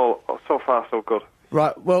she? So far so good.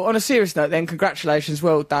 Right, well, on a serious note then, congratulations,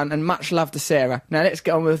 well done, and much love to Sarah. Now let's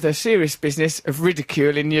get on with the serious business of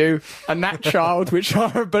ridiculing you and that child, which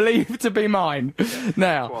I believe to be mine.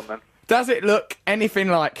 Now, Go on, then. does it look anything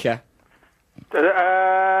like you?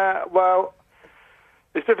 Well,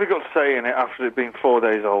 it's difficult to say in it after it being 4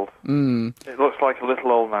 days old. It looks like a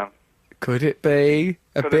little old man. Could it be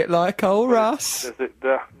a Could bit it- like old Russ? Does it?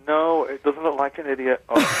 No, it doesn't look like an idiot.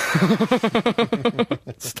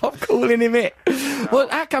 Stop calling him it. Well,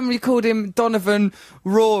 how come you called him Donovan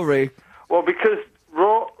Rory? Well, because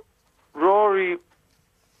Rory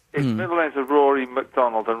His middle name's Rory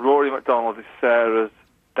MacDonald, and Rory MacDonald is Sarah's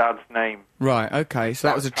dad's name. Right, okay, so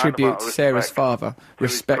that was a kind of tribute out to of Sarah's respect father. to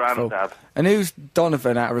his Respectful. granddad. And who's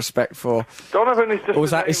Donovan out of respect for? Donovan is just. Or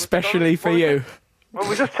was the that name- especially for you? Well,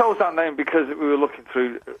 we just chose that name because we were looking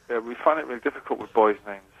through. We find it really difficult with boys'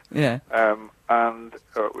 names. Yeah. And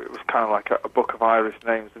it was kind of like a book of Irish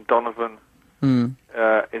names, and Donovan Hmm.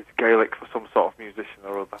 is Gaelic for some sort of musician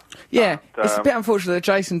or other. Yeah, And, it's a bit unfortunate that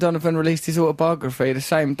Jason Donovan released his autobiography the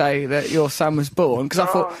same day that your son was born, because I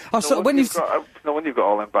thought, when you no wonder you've got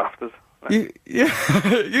all them BAFTAs.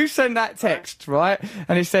 you sent that text, right?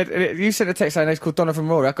 And it said, you sent a text saying it's called Donovan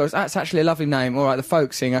Rory. I goes, that's actually a lovely name, all right, the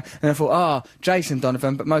folk singer. And I thought, Jason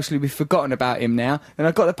Donovan, but mostly we've forgotten about him now. And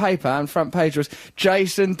I got the paper, and front page was,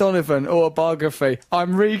 Jason Donovan, autobiography.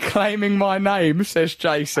 I'm reclaiming my name, says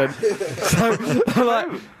Jason. So, I'm like,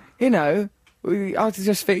 you know, I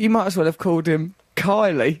just think you might as well have called him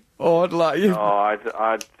Kylie, or like you. No, I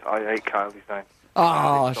hate Kylie's name. It's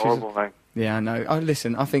a horrible name. Yeah, I know.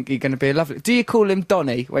 Listen, I think you're going to be a lovely... Do you call him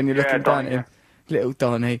Donny when you're looking down at him? Little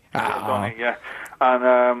Donny. Donny, yeah.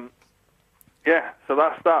 And, so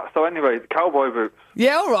that's that. So anyway, the cowboy boots.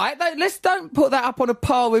 Yeah, all right. Let's don't put that up on a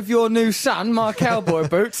par with your new son, my cowboy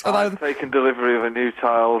boots. I've taken delivery of a new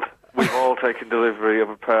child. We've all taken delivery of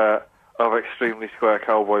a pair of extremely square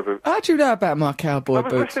cowboy boots. How do you know about my cowboy I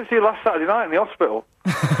was boots? listening to you last Saturday night in the hospital.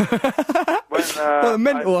 The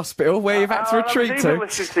mental hospital where you've had to retreat I was to. even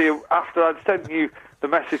listening to you after I'd sent you the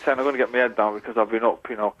message saying I'm going to get my head down because I've been up,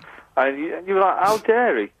 you know. And you were like, how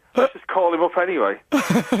dare he? Let's just call him up anyway.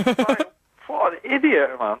 Like, what an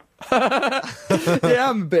idiot, man. Yeah,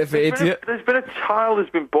 I'm a bit of an idiot. There's been a child who's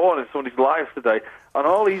been born in somebody's life today, and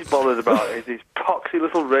all he's bothered about is his poxy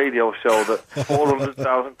little radio show that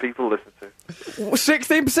 400,000 people listen to.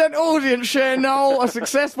 16% audience share, Noel. A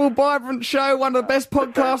successful, vibrant show, one of the best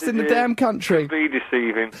podcasts in the damn country. Be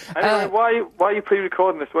deceiving. Anyway, why are you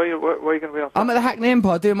pre-recording this? Where are you going to be on? I'm at the Hackney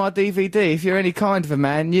Empire doing my DVD. If you're any kind of a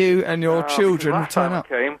man, you and your children will last turn time up. I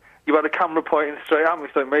came, you had a camera pointing straight at me,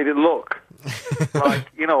 so it made it look like,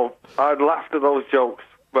 you know, I'd laughed at those jokes,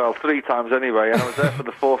 well, 3 times anyway, and I was there for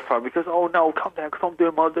the 4th time because, oh no, come down, because I'm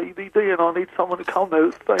doing my DVD and I need someone to come there.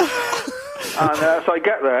 And so I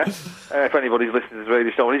get there, if anybody's listening to this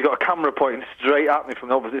radio show, and he's got a camera pointing straight at me from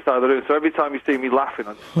the opposite side of the room, so every time you see me laughing,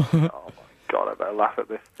 I just, oh my God, I better laugh at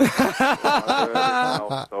this. I've heard it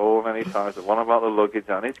now so many times, the one about the luggage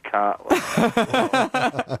and his cat.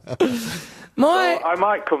 So I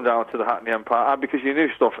might come down to the Hackney Empire because your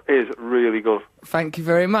new stuff is really good. Thank you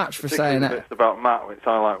very much for saying that. It's about Matt, which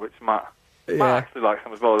I like, which Matt actually likes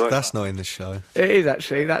him as well. That's not in the show. It is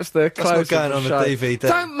actually. That's the close. That's not going of the on show. the DVD.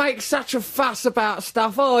 Don't make such a fuss about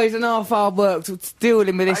stuff. Oh, he's an half hard work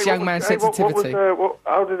dealing with this young man's sensitivity.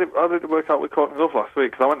 How did it work out with Courtney Love last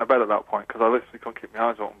week? Because I went to bed at that point because I literally couldn't keep my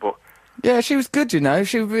eyes open. But yeah, she was good, you know.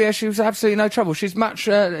 She was absolutely no trouble. She's much.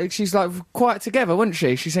 She's like quite together, wasn't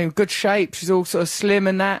she? She's in good shape. She's all sort of slim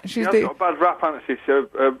and that. She's got a bad rap, hasn't she? So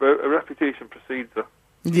a reputation precedes her.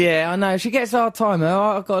 Yeah, I know. She gets hard time.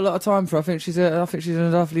 I've got a lot of time for her. I think she's a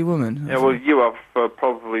lovely woman. Yeah, well, you have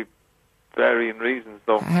probably varying reasons,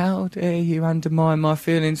 though. How dare you undermine my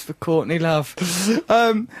feelings for Courtney Love?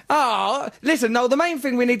 Listen, Noel, the main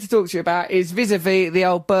thing we need to talk to you about is vis-a-vis the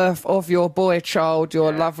old birth of your boy child,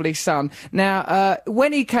 your lovely son. Now,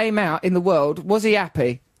 when he came out in the world, was he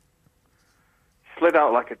happy? Slid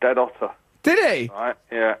out like a dead otter. Did he? Right,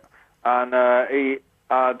 yeah. And he...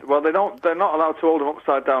 well, they're not allowed to hold him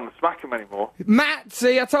upside down and smack him anymore. Matt,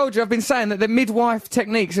 see, I told you, I've been saying that the midwife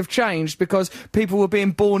techniques have changed because people were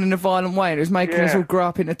being born in a violent way and it was making us all grow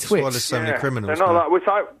up into twits. That's why there's so many criminals. They're not allowed,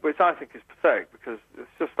 which I think is pathetic because it's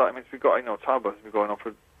just like, I mean, we've got, you know, childbirth has been going on for,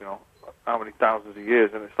 you know, how many thousands of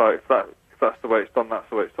years, and it's like, if that's the way it's done, that's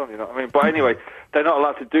the way it's done, you know what I mean? But anyway, they're not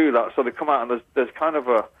allowed to do that, so they come out and there's kind of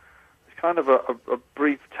a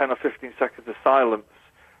brief 10 or 15 seconds of silence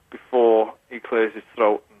before he clears his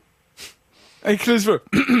throat. Hey, Clifford,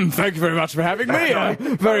 thank you very much for having me.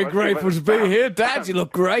 I'm very grateful to be here. Dad, you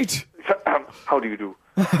look great. How do you do?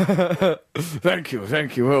 Thank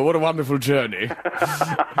you. Well, what a wonderful journey.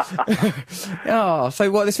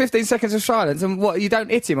 So what, there's 15 seconds of silence, and what, you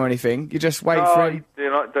don't hit him or anything? You just wait for him?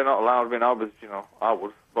 They're not allowed. I mean, I would,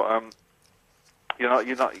 but you're not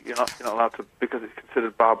allowed to, because it's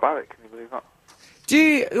considered barbaric, can you believe that?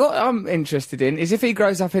 What I'm interested in is if he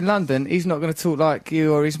grows up in London, he's not going to talk like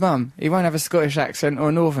you or his mum. He won't have a Scottish accent or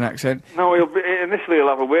a Northern accent. No, initially he'll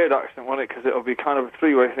have a weird accent, won't it? Because it'll be kind of a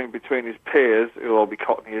three-way thing between his peers, who'll all be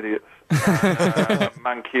Cockney idiots,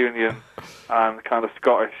 Mancunian, and kind of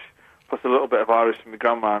Scottish, plus a little bit of Irish from my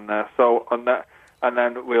grandma in there. So, and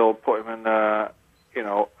then we'll put him in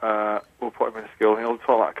we'll put him in school and he'll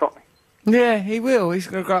talk like a Cockney. Yeah, he will. He's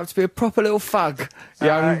going to grow up to be a proper little thug,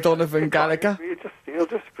 young Donovan Gallagher. He'll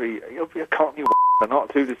be a Cockney not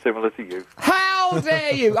too dissimilar to you. How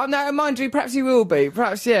dare you? No, mind you, perhaps he will be.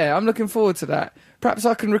 Perhaps, yeah, I'm looking forward to that. Perhaps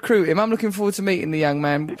I can recruit him. I'm looking forward to meeting the young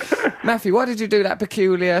man. Matthew, why did you do that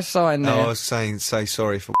peculiar sign there? No, I was saying, say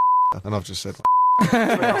sorry for and I've just said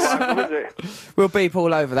We'll beep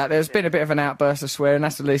all over that. There's been a bit of an outburst of swearing.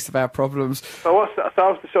 That's the least of our problems. So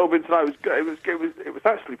how's the show been tonight? It was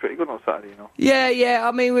actually pretty good on Saturday, Yeah.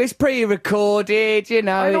 I mean, it's pre-recorded, I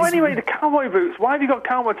know. Anyway, the cowboy boots. Why have you got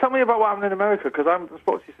cowboy? Tell me about what happened in America, because I haven't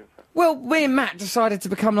spoken to you since then. Well, me and Matt decided to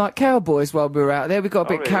become like cowboys while we were out there. We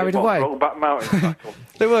got a bit carried away. Rollback Mountain.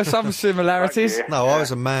 There were some similarities. no, I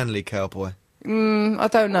was a manly cowboy. I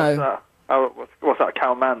don't know. What's that, a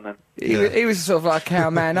cow man then? He was sort of like a cow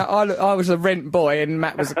man. I was a rent boy and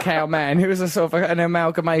Matt was a cow man. He was a sort of an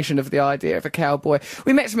amalgamation of the idea of a cowboy.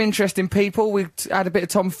 We met some interesting people. We had a bit of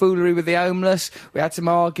tomfoolery with the homeless. We had some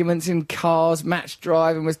arguments in cars. Matt's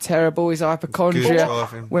driving was terrible. His hypochondria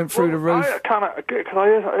went through the roof. I agree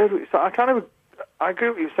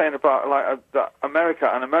with what you're saying about that America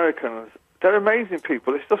and Americans. They're amazing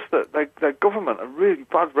people. It's just that their government are really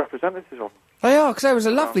bad representatives of them. They are, because they was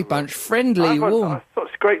a lovely bunch, friendly, warm.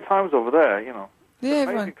 Such great times over there, Yeah,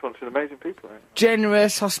 amazing country, amazing people.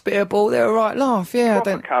 Generous, hospitable. They're a right laugh. Yeah,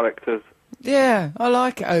 proper characters. Yeah, I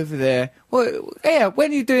like it over there. Well, yeah.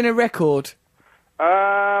 When are you doing a record?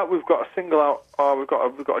 We've got a single out. We've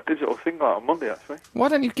got a digital single out on Monday, actually. Why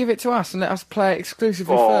don't you give it to us and let us play it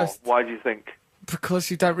exclusively first? Why do you think?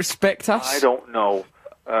 Because you don't respect us. I don't know.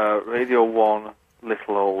 Radio 1,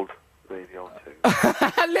 Little Old Radio 2.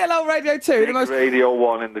 Little Old Radio 2. The most... Radio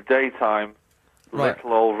 1 in the daytime. Right.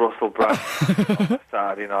 Little Old Russell Brand on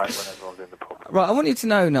Saturday night when everyone's in the pub. Right, I want you to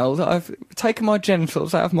know, Noel, that I've taken my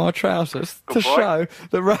genitals out of my trousers to show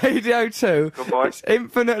that Radio 2 is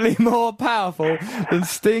infinitely more powerful than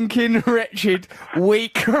stinking, wretched,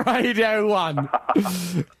 weak Radio 1.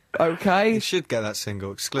 Okay? You should get that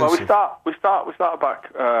single exclusive. Well, we start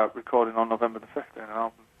back recording on November the 5th in an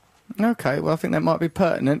album. Okay, well, I think that might be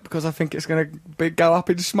pertinent because I think it's going to go up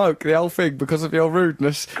in smoke, the whole thing, because of your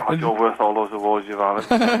rudeness. God, you're worth all those awards you've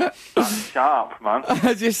had. That's sharp, man.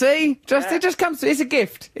 Do you see? It just comes to... It's a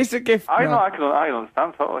gift. It's a gift. I know, I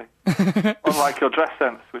understand totally. Unlike your dress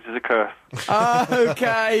sense, which is a curse.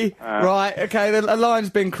 Okay. Right, okay, the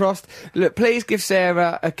line's been crossed. Look, please give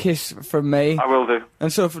Sarah a kiss from me. I will do.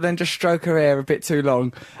 And sort of then just stroke her hair a bit too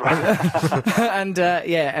long. And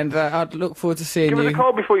I'd look forward to seeing you. Give us a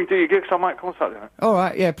call before you do your gigs, I might come Saturday night. All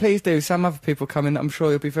right, yeah, please do. Some other people coming that I'm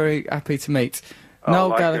sure you'll be very happy to meet.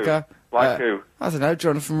 Noel Gallagher. Like who? I don't know,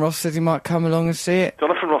 Jonathan Ross said he might come along and see it.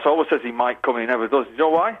 Jonathan Ross always says he might come and he never does. Do you know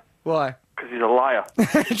why? Why? Because he's a liar.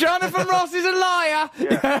 Jonathan Ross is a liar! Yeah.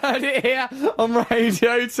 You heard it here on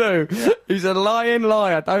Radio 2. Yeah. He's a lying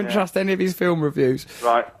liar. Don't trust any of his film reviews.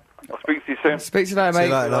 Right. I'll speak to you soon. Speak to you later, mate.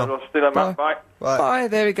 See you later, mate. Bye. Bye.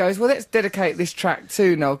 There he goes. Well, let's dedicate this track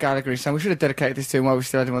to Noel Gallagher. So we should have dedicated this to him while we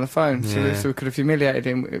still had him on the phone, so we could have humiliated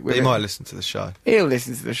him. But he might listen to the show. He'll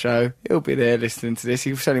listen to the show. He'll be there listening to this.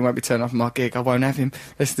 He certainly won't be turning off my gig. I won't have him.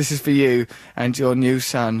 This is for you and your new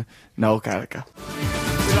son, Noel Gallagher.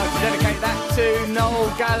 We'd like to dedicate that to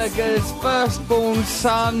Noel Gallagher's firstborn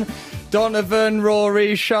son, Donovan,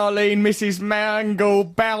 Rory, Charlene, Mrs. Mangle,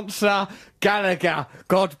 Bouncer, Gallagher.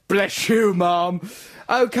 God bless you, Mum.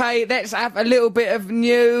 Okay, let's have a little bit of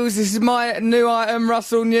news. This is my new item,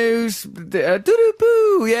 Russell News.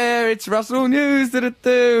 Do-do-boo. Yeah, it's Russell News.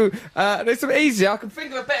 Do-do-do. It's easier. I can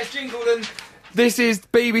think of a better jingle than... This is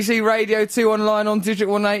BBC Radio 2 online on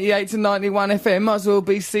Digital 188 to 91 FM. Might as well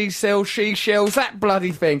be Seashell, She-Shells, that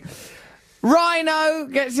bloody thing. Rhino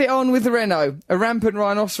gets it on with Renault. A rampant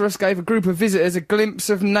rhinoceros gave a group of visitors a glimpse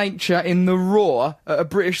of nature in the raw at a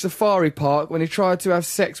British safari park when he tried to have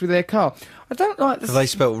sex with their car. I don't like the... Have they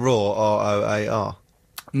spelt raw, R-O-A-R?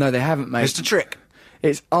 No, they haven't, mate. Mr. Trick.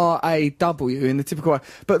 It's R-A-W in the typical way.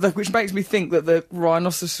 But which makes me think that the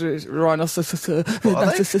rhinoceros... I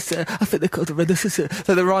think they're called the rhinoceros.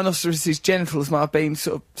 So the rhinoceros's genitals might have been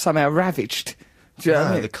sort of somehow ravaged. Do you know what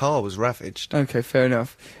I mean? The car was ravaged. Okay, fair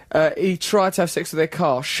enough. He tried to have sex with their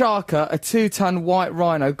car. Sharka, a 2-ton white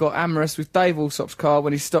rhino, got amorous with Dave Alsop's car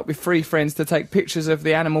when he stopped with 3 friends to take pictures of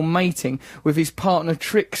the animal mating with his partner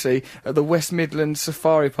Trixie at the West Midlands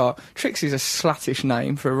Safari Park. Trixie's a sluttish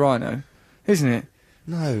name for a rhino, isn't it?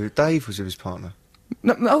 No, Dave was with his partner.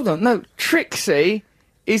 No, hold on, no. Trixie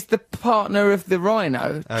is the partner of the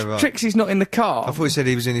rhino. Oh, right. Trixie's not in the car. I thought he said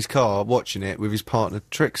he was in his car watching it with his partner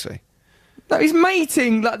Trixie. No, he's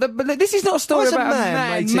mating. Like, but this is not a story What's a about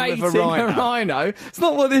man a man mating with a rhino? rhino. It's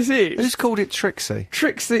not what this is. Who's called it Trixie?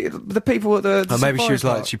 Trixie, the people at the Or maybe she safari was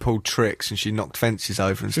like, park. she pulled tricks and she knocked fences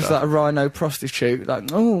over and Just stuff. like a rhino prostitute. Like,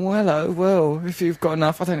 oh, hello, well, if you've got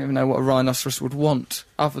enough, I don't even know what a rhinoceros would want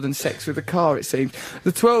other than sex with a car, it seems.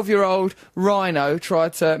 The 12-year-old rhino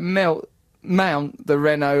tried to mount the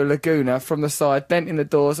Renault Laguna from the side, denting the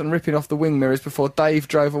doors and ripping off the wing mirrors before Dave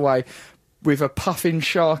drove away with a puffing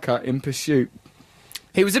sharker in pursuit.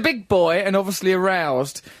 He was a big boy and obviously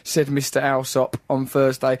aroused, said Mr. Alsop on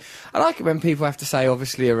Thursday. I like it when people have to say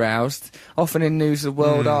obviously aroused. Often in News of the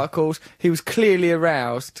World articles, he was clearly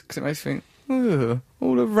aroused, because it makes you think, ooh,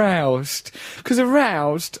 all aroused. Because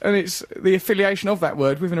aroused, and it's the affiliation of that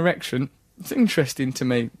word with an erection, it's interesting to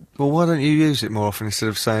me. Well, why don't you use it more often instead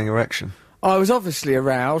of saying erection? I was obviously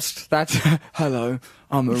aroused. That's hello,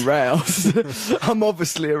 I'm aroused. I'm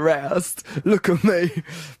obviously aroused. Look at me.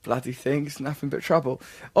 Bloody thing, it's nothing but trouble.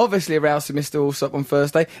 Obviously aroused to Mr. Alsop on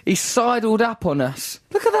Thursday. He sidled up on us.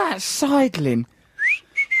 Look at that, sidling.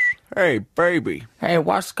 Hey, baby. Hey,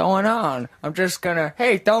 what's going on? I'm just gonna...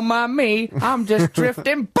 Hey, don't mind me. I'm just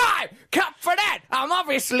drifting by. Cut for that. I'm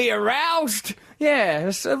obviously aroused. Yeah,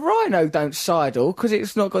 a rhino don't sidle because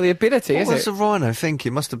it's not got the ability, What is was it? the rhino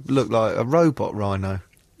thinking? It must have looked like a robot rhino.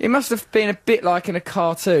 It must have been a bit like in a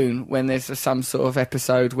cartoon when there's some sort of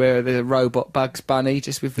episode where the robot Bugs Bunny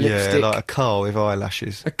just with lipstick. Yeah, like a car with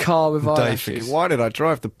eyelashes. A car with Dave eyelashes. thinking, why did I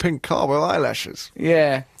drive the pink car with eyelashes?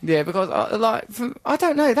 Yeah, because I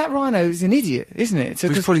don't know. That rhino is an idiot, isn't it? So, He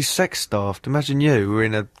was 'cause- probably sex-starved. Imagine you were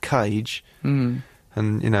in a cage, and,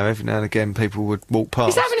 you know, every now and again people would walk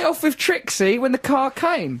past. he's having it off with Trixie when the car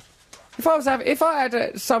came. If I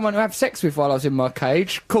had someone to have sex with while I was in my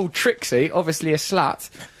cage, called Trixie, obviously a slut.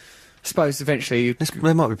 I suppose eventually you.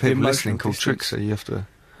 There might be people emotional listening called distance. Trixie. You have to...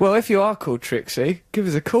 Well, if you are called Trixie, give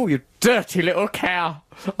us a call, you dirty little cow.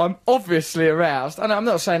 I'm obviously aroused. And I'm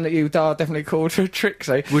not saying that you are definitely called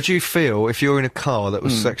Trixie. Would you feel, if you're in a car that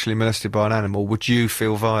was sexually molested by an animal, would you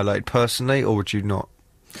feel violated personally, or would you not?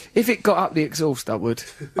 If it got up the exhaust, I would.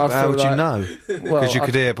 I'd How feel would like- you know? Well, Because you I'd-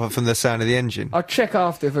 could hear from the sound of the engine. I'd check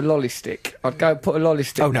after with a lolly stick. I'd go put a lolly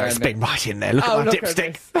stick. Oh no, down it's there. been right in there. Look at my look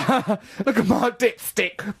dipstick. At this. Look at my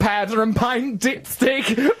dipstick. Powder and paint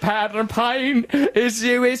dipstick. Powder and paint is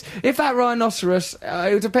you is. If that rhinoceros,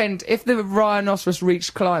 it would depend. If the rhinoceros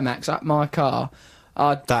reached climax at my car,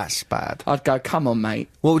 That's bad. I'd go, come on, mate.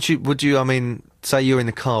 What would you, I mean, say you're in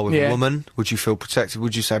the car with Yeah. a woman, would you feel protected?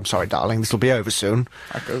 Would you say, I'm sorry, darling, this will be over soon?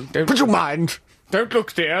 I'd go, Would you mind? don't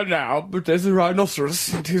look dear now, but there's a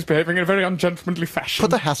rhinoceros and he's behaving in a very ungentlemanly fashion. Put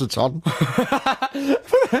the hazards on. Ding,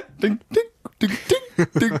 ding, ding, ding,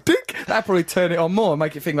 ding, ding. That'd probably turn it on more and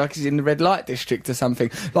make it think like he's in the red light district or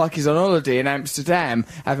something. Like he's on holiday in Amsterdam,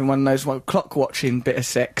 having one of those clock watching bit of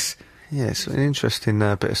sex. Yeah, it's an interesting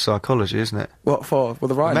bit of psychology, isn't it? What for? Well,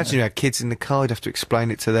 the rhino. Imagine you had kids in the car, you'd have to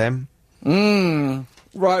explain it to them.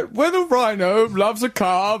 Right, when a rhino loves a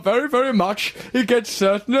car very, very much, he gets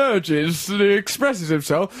certain urges and he expresses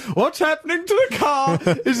himself. What's happening to the car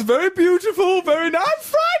is very beautiful, I'm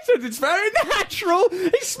frightened, it's very natural.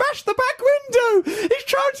 He smashed the back window. He's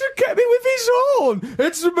trying to get me with his horn.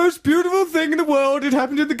 It's the most beautiful thing in the world. It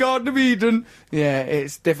happened in the Garden of Eden. Yeah,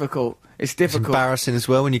 it's difficult. It's It's difficult. embarrassing as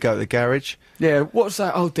well when you go to the garage. Yeah, what's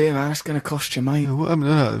that? Oh dear, man, that's going to cost you, mate. What happened to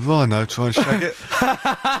that rhino? Try and shake it.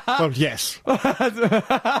 Well, yes. As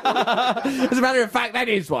a matter of fact, that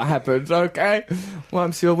is what happened, okay? Well,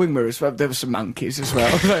 I'm still wing mirrors. Well, there were some monkeys as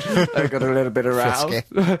well. They got a little bit aroused.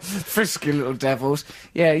 Frisky little devils.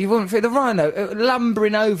 Yeah, you wouldn't feel the rhino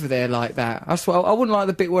lumbering over there like that. That's what I wouldn't like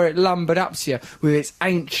the bit where it lumbered up to you with its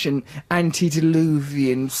ancient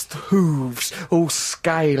antediluvian hooves, all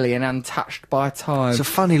scaly and untouched by time. It's a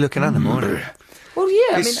funny looking animal, isn't it? Well,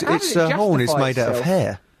 yeah, It's, I mean, its how does it horn is justify made out of itself?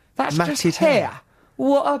 hair. That's Matted just hair.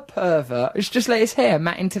 What a pervert. It's just let his hair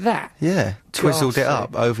mat into that. Yeah, twizzled it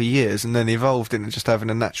Ghastly. up over years and then evolved into just having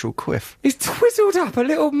a natural quiff. He's twizzled up a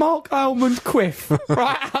little Mark Almond quiff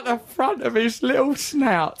right out the front of his little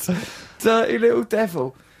snout. Dirty little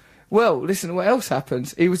devil. Well, listen, what else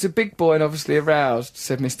happens? He was a big boy and obviously aroused,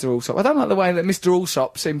 said Mr. Alsop. I don't like the way that Mr.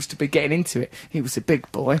 Alsop seems to be getting into it. He was a big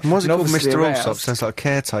boy. And why's it and called obviously Mr. aroused. Allsop? Sounds like a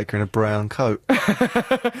caretaker in a brown coat.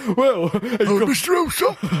 Well, Mr.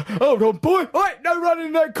 Alsop! Hold on, boy! Right, no running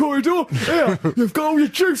in that corridor! Here, you've got all your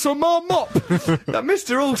juice on my mop! Now,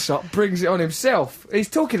 Mr. Alsop brings it on himself. He's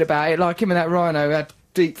talking about it like him and that rhino had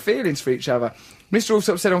deep feelings for each other. Mr.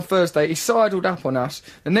 Alsop said on Thursday he sidled up on us.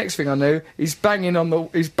 The next thing I knew, he's banging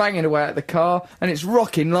away at the car, and it's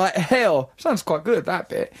rocking like hell. Sounds quite good, that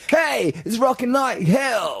bit. Hey, it's rocking like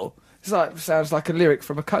hell. Sounds like a lyric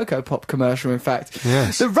from a Cocoa Pop commercial, in fact.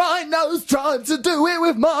 Yes. The rhino's trying to do it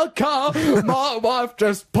with my car. My wife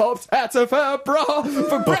just popped out of her bra.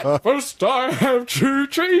 For breakfast I have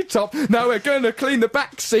choo-choo top. Now we're gonna clean the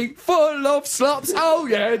back seat full of slops. Oh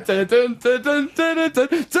yeah. Dun, dun, dun, dun, dun, dun.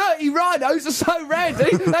 Dirty rhinos are so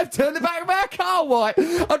randy, they've turned the back of our car white.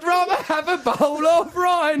 I'd rather have a bowl of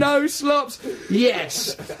rhino slops.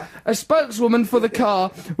 Yes. A spokeswoman for the car,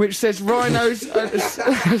 which says rhinos...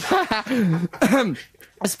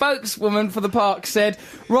 A spokeswoman for the park said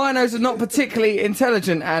rhinos are not particularly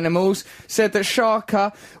intelligent animals, said that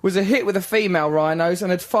Shaka was a hit with the female rhinos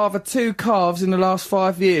and had fathered 2 calves in the last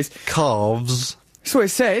 5 years. Calves. That's what it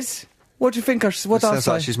says. What do you think? What It sounds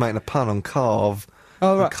like she's making a pun on calve.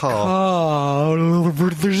 Oh, right. Car. I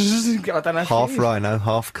don't know. Half rhino,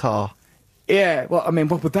 half car. Yeah, well, I mean,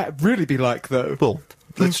 what would that really be like, though? Well,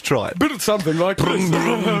 let's try it. Bit of something like this.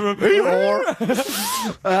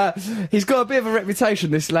 He's got a bit of a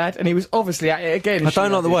reputation, this lad, and he was obviously at it again. I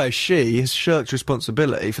don't like the way she has shirked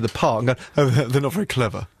responsibility for the park and gone, oh, they're not very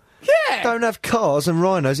clever. Yeah! Don't have cars and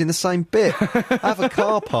rhinos in the same bit. Have a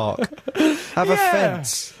car park. Have a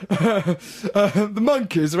fence. The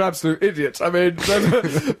monkeys are absolute idiots. I mean,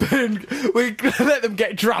 we let them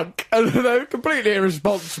get drunk, and they're completely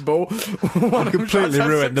irresponsible. Completely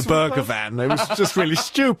ruined the burger van. It was just really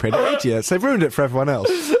stupid. Idiots. They've ruined it for everyone else.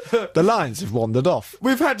 The lions have wandered off.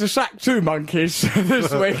 We've had to sack 2 monkeys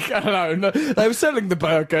this week alone. They were selling the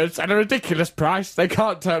burgers at a ridiculous price. They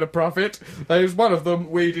can't turn a profit. There's one of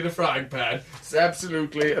them weed in a frying pan. It's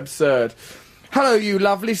absolutely absurd. Hello, you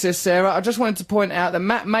lovely, says Sarah. I just wanted to point out that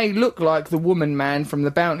Matt may look like the woman man from the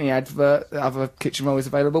Bounty advert. The other kitchen roll is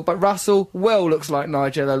available. But Russell well looks like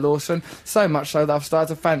Nigella Lawson. So much so that I've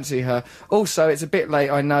started to fancy her. Also, it's a bit late,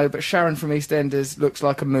 I know, but Sharon from EastEnders looks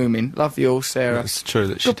like a moomin. Love you all, Sarah. It's true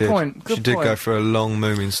that she Good did. point. Good She did point. go for a long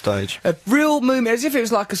moomin stage. A real moomin, as if it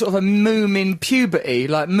was like a sort of a moomin puberty,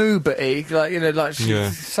 like mooberty, like, you know, like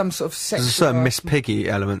Yeah. some sort of sexual... There's a certain Miss Piggy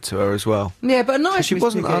element to her as well. Yeah, but a nice She Miss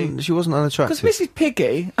wasn't Piggy. she wasn't unattractive. Because Mrs.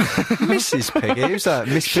 Piggy... Mrs. Piggy? Who's that?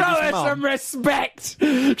 Miss Show Piggy's her mum? some respect!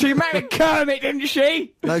 She married Kermit, didn't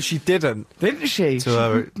she? No, she didn't. Didn't she? To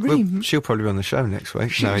her, Really- well, she'll probably be on the show next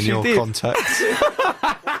week, knowing she your did. contacts. Okay,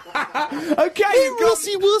 you got...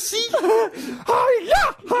 wussy.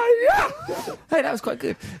 Hiya! Hiya! Hey, that was quite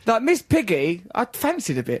good. Like, Miss Piggy, I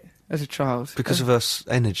fancied a bit as a child. Because of her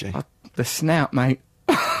energy. The snout, mate.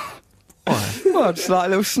 Why? Well, just like a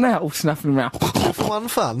little snout all snuffing around. For one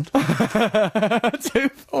fun? 2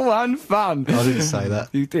 for 1 fun. I didn't say that.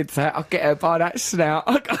 You did that. I'll get her by that snout.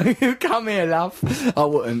 You come here, love. I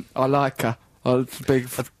wouldn't. I like her. I'd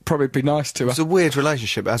probably be nice to her. It's a weird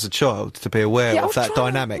relationship as a child to be aware Yeah, of I'll that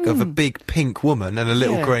try- dynamic of a big pink woman and a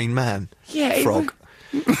little Yeah. green man. Yeah, it Frog.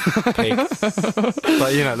 Pig.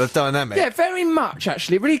 But, you know, the dynamic. Yeah, very much,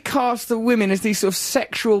 actually. It really casts the women as these sort of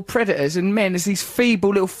sexual predators and men as these feeble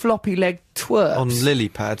little floppy-legged twerps. On lily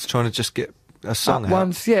pads trying to just get a song out.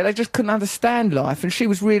 Once, yeah, they just couldn't understand life, and she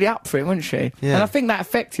was really up for it, wasn't she? Yeah. And I think that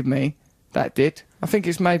affected me. That did. I think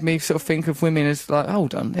it's made me sort of think of women as like,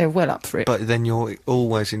 hold on, they're well up for it. But then you're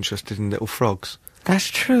always interested in little frogs. That's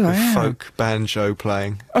true, I am. Folk banjo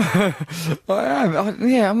playing. I am.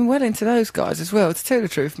 Yeah, I'm well into those guys as well. To tell the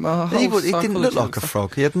truth, my whole He didn't look psychology like and a stuff.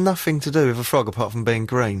 frog. He had nothing to do with a frog apart from being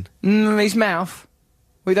green. His mouth.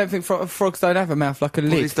 We don't think frogs don't have a mouth like a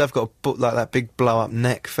Well, lid. they've got like that big blow-up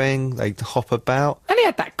neck thing. They hop about. And he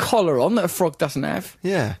had that collar on that a frog doesn't have.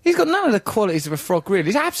 Yeah. He's got none of the qualities of a frog,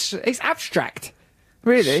 really. It's abstract.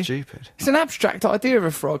 Really? Stupid. It's an abstract idea of a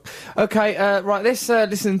frog. Okay, right, let's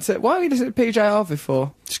listen to... Why are we listening to PJ Harvey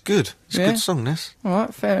for? It's good. It's a Yeah? good song, this. All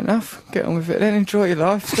right, fair enough. Get on with it then. Enjoy your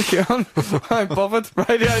life. Stick it on. I ain't bothered.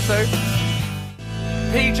 Radio 2.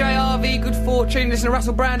 PJ Harvey, Good Fortune. Listen to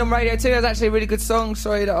Russell Brand on Radio 2. That's actually a really good song.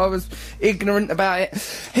 Sorry that I was ignorant about it.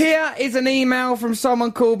 Here is an email from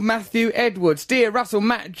someone called Matthew Edwards. Dear Russell,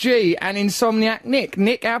 Matt G and Insomniac Nick.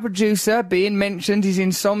 Nick, our producer, being mentioned, is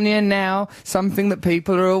insomnia now, something that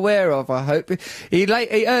people are aware of, I hope. He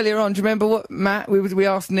earlier on, do you remember what, Matt? We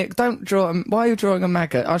asked Nick, don't draw... why are you drawing a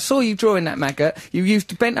maggot? I saw you drawing that maggot. You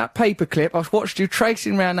used a bent-up paperclip. I watched you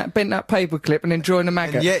tracing around that bent-up paperclip and then drawing a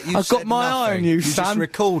maggot. And yet you I've got said my eye nothing. on you, You son. just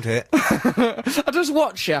recalled it. I just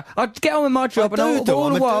watch you. I get on with my job, and doodle, all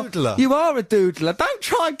I'm the a while, doodler. you are a doodler. Don't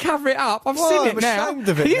try and cover it up. I've Well, seen I'm it now. ashamed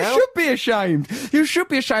of it You now. should be ashamed. You should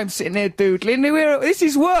be ashamed sitting there doodling. This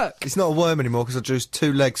is work. It's not a worm anymore because I drew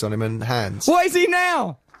 2 legs on him and hands. What is he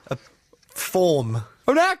now? Form.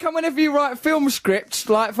 Well, now come whenever you write film scripts,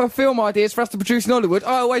 like for film ideas for us to produce in Hollywood,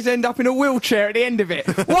 I always end up in a wheelchair at the end of it.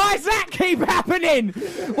 Why does that keep happening?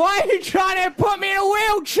 Why are you trying to put me in a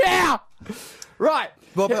wheelchair? Right.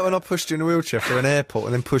 What about when I pushed you in a wheelchair through an airport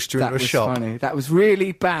and then pushed you That into a was shop? funny. That was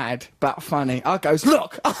really bad, but funny. I goes,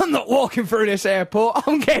 look, I'm not walking through this airport.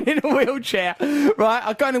 I'm getting in a wheelchair. Right?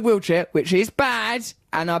 I got in a wheelchair, which is bad,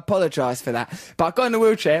 and I apologise for that. But I got in a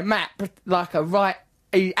wheelchair, Matt, like a right...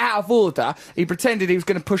 He, out of order, he pretended he was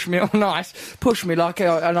going to push me on ice, push me like,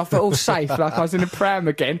 and I felt all safe, like I was in a pram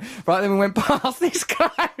again. Right, then we went past this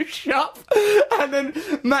clothes shop, and then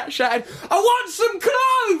Matt shouted, I want some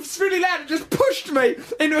clothes, really loud, and just pushed me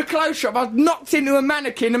into a clothes shop. I was knocked into a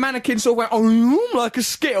mannequin, the mannequin sort of went, oh, like a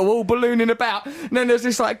skittle, all ballooning about. And then there's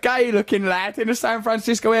this, like, gay-looking lad in a San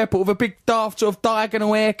Francisco airport with a big, daft, sort of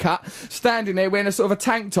diagonal haircut, standing there wearing a sort of a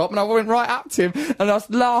tank top, and I went right up to him, and I was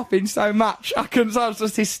laughing so much, I was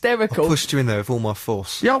just hysterical. I pushed you in there with all my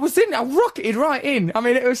force. Yeah, I rocketed right in. I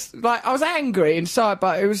mean, it was like, I was angry inside,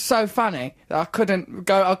 but it was so funny that I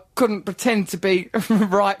couldn't pretend to be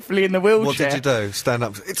rightfully in the wheelchair. What did you do? Stand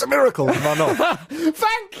up. It's a miracle. Run off.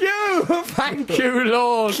 Thank you,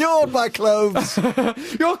 Lord. Cured my clothes.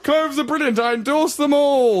 Your clothes are brilliant. I endorse them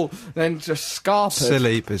all. Then just scarpered.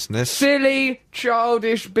 Silly business. Silly,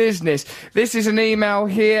 childish business. This is an email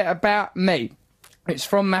here about me. It's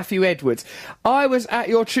from Matthew Edwards. I was at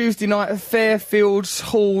your Tuesday night at Fairfields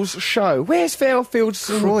Hall's show. Where's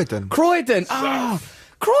Fairfields? Croydon. Croydon. Ah,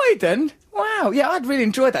 Croydon. Wow. Yeah, I'd really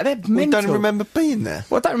enjoyed that. They're We mental. don't remember being there.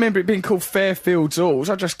 Well, I don't remember it being called Fairfields Halls.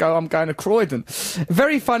 I just go, I'm going to Croydon.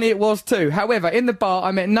 Very funny it was too. However, in the bar,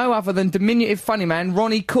 I met no other than diminutive funny man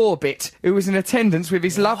Ronnie Corbett, who was in attendance with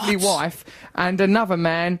his lovely wife, and another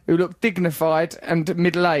man who looked dignified and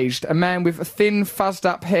middle-aged. A man with thin,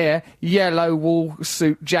 fuzzed-up hair, yellow wool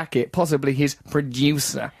suit jacket, possibly his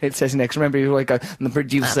producer. It says next. Remember, he always go, and the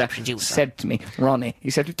producer said to me, Ronnie, he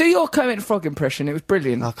said, do your Kermit Frog impression. It was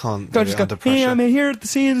brilliant. I can't Don't do just it go, under pressure. hey, I'm here at the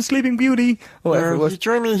scene of Sleeping Beauty. Or whatever it was.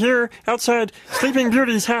 Join me here outside Sleeping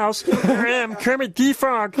Beauty's house. Here I am, Kermit the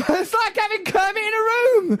Frog. It's like having Kermit in a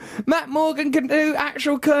room. Matt Morgan can do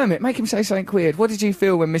actual Kermit. Make him say something weird. What did you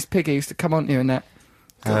feel when Miss Piggy used to come on to you and that?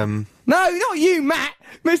 No, not you, Matt.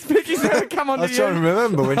 Miss Piggy's never come on I to was you. trying to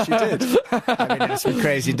remember when she did. I mean, it was some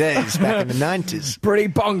crazy days back in the 90s. Pretty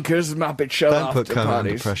bonkers Muppet Show Don't after put Kermit under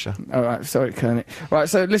parties. pressure. All right, sorry, Kermit. Right,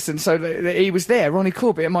 so listen, he was there, Ronnie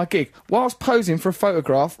Corbett, at my gig. Whilst posing for a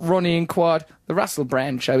photograph, Ronnie inquired, the Russell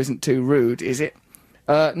Brand show isn't too rude, is it?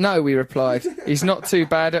 No, we replied. He's not too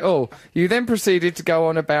bad at all. You then proceeded to go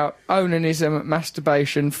on about onanism,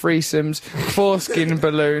 masturbation, threesomes, foreskin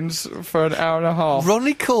balloons for an hour and a half.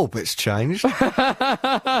 Ronnie Corbett's changed.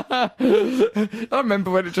 I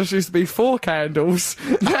remember when it just used to be 4 candles.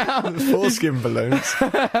 Now, Foreskin balloons.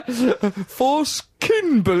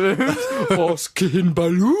 Foreskin balloons. Foreskin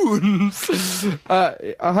balloons.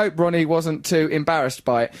 I hope Ronnie wasn't too embarrassed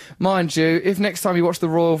by it. Mind you, if next time you watch the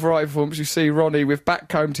Royal Variety performance you see Ronnie with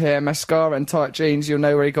back-combed hair, mascara and tight jeans, you'll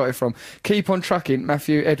know where he got it from. Keep on trucking,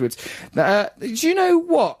 Matthew Edwards. Do you know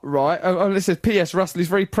what, right? Listen, P.S. Russell is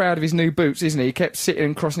very proud of his new boots, isn't he? He kept sitting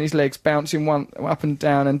and crossing his legs, bouncing one up and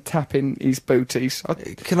down and tapping his booties.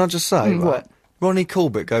 Can I just say, What? right? Ronnie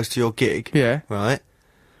Corbett goes to your gig. Yeah. Right?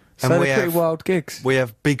 So they're pretty wild gigs. We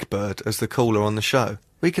have Big Bird as the caller on the show.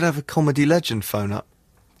 We could have a comedy legend phone up.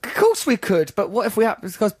 Of course we could, but what if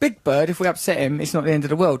because Big Bird, if we upset him, it's not the end of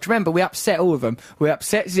the world. Do you remember, we upset all of them. We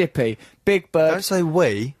upset Zippy, Big Bird... Don't say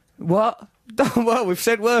we. What? Well, we've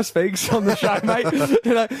said worse things on the show, mate.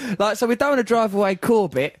 You know, like, so we don't want to drive away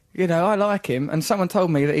Corbett. You know, I like him, and someone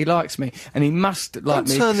told me that he likes me, and he must like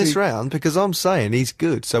me. Don't turn this round, because I'm saying he's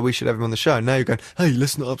good, so we should have him on the show. Now you're going, hey,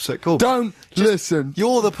 let's not upset Corbett. Don't listen.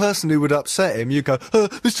 You're the person who would upset him. You go,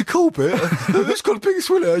 Mr. Corbett, who's got a big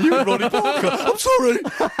swiller? You and Ronnie Parker. I'm sorry.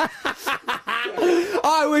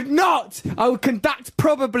 I would not. I would conduct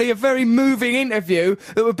probably a very moving interview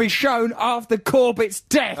that would be shown after Corbett's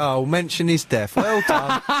death. Oh, mention his death. Well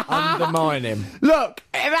done. Undermine him. Look,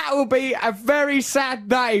 that will be a very sad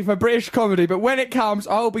day for British comedy, but when it comes,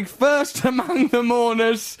 I'll be first among the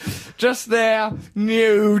mourners, just there,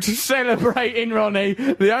 nude, celebrating Ronnie,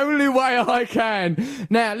 the only way I can.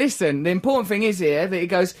 Now, listen, the important thing is here that he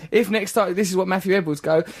goes, if next time, this is what Matthew Edwards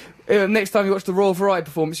go, next time you watch the Royal Variety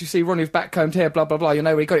performance, you see Ronnie with back-combed hair, blah, blah, blah, you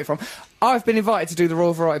know where he got it from. I've been invited to do the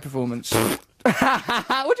Royal Variety performance.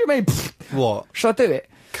 What do you mean? What? Should I do it?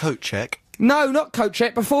 Coat check. No, not coat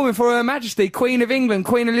check, performing for Her Majesty, Queen of England,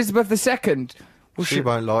 Queen Elizabeth II. Well, She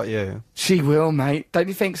won't like you. She will, mate. Don't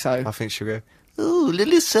you think so? I think she'll go, Ooh,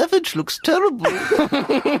 Lily Savage looks terrible. Shall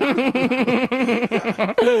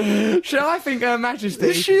I think Her Majesty?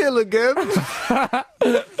 is she ill again? I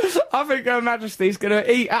think Her Majesty's going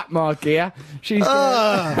to eat up my gear. She's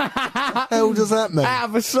Hell does that mean? out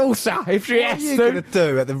of a saucer if she What are has you to. going to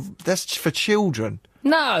do? That's for children.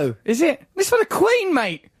 No, is it? It's for the Queen,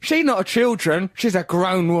 mate. She's not a children. She's a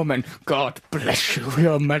grown woman. God bless you,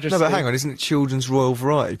 Your Majesty. No, but hang on, isn't it children's royal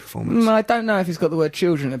variety performance? I don't know if it's got the word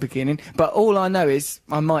children at the beginning, but all I know is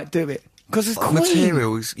I might do it. Because it's Queen.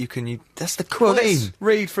 Materials you can use. That's the Queen. Well, let's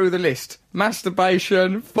read through the list.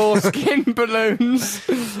 Masturbation, foreskin balloons.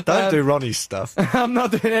 Don't do Ronnie's stuff. I'm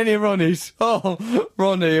not doing any Ronnie's. Oh,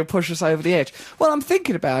 Ronnie, you'll push us over the edge. Well, I'm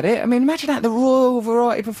thinking about it. I mean, imagine that, the royal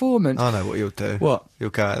variety performance. I know what you'll do. What? You'll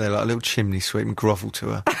go out there like a little chimney sweep and grovel to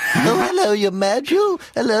her. Oh, hello, Your Majel.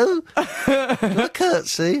 Hello. A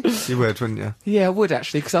curtsy. You would, wouldn't you? Yeah, I would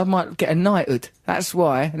actually, because I might get a knighthood. That's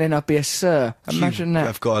why, and then I'd be a sir. Imagine that.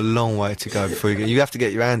 I've got a long way to go before you get. You have to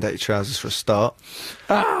get your hand out your trousers for a start.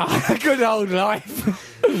 Ah, good old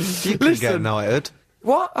life. You can get knighted.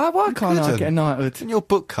 What? Why can't I couldn't. get a knighthood? When your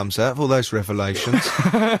book comes out of all those revelations,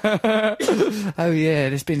 Oh yeah,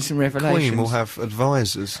 there's been some revelations. Queen will have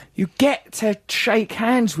advisors. You get to shake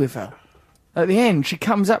hands with her. At the end, she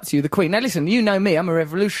comes up to you, the Queen. Now listen, you know me, I'm a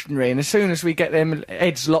revolutionary, and as soon as we get them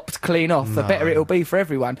heads lopped clean off, the better it'll be for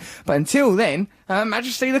everyone. But until then, Her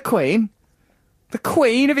Majesty the Queen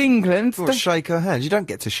of England... You want to shake her hand. You don't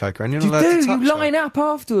get to shake her hand. You're not You allowed to do, touch you her. line up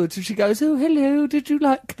afterwards, and she goes, oh, hello, did you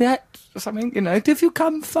like that? Or something, you know, have you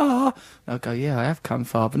come far? I'll go, yeah, I have come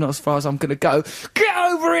far, but not as far as I'm going to go. Get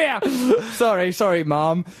over here! sorry,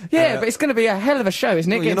 Mum. Yeah, but it's going to be a hell of a show,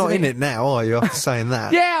 isn't it? Well, you're not in it now, are you, after saying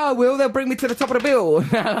that? Yeah, I will. They'll bring me to the top of the bill.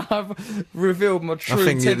 I've revealed my true I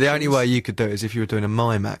think intentions. the only way you could do it is if you were doing a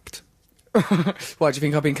mime act. Why do you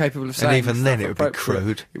think I've been capable of saying? And even then stuff it would be appropriate?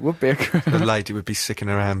 crude. It would be a crude. The lady would be sick in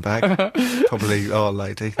her handbag. Probably our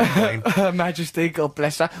lady. Her Majesty, God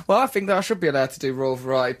bless her. Well, I think that I should be allowed to do royal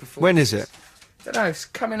variety performance. When is it? I don't know, it's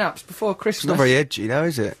coming up. It's before It's Christmas. not very edgy now,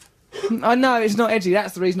 is it? I know, it's not edgy.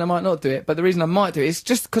 That's the reason I might not do it. But the reason I might do it is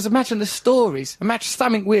just because imagine the stories. Imagine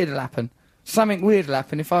something weird will happen. Something weird will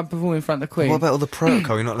happen if I perform in front of the Queen. What about all the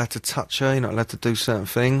protocol? You're not allowed to touch her, you're not allowed to do certain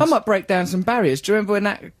things. I might break down some barriers. Do you remember when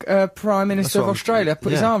that Prime Minister That's of what I'm- Australia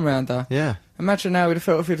put his yeah. arm around her? Yeah. Imagine how he'd have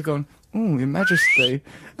felt if he'd have gone, oh, Your Majesty.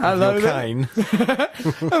 Hello Your there." cane.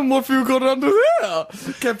 And what have you got under there?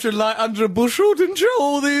 Kept your light under a bushel, didn't you,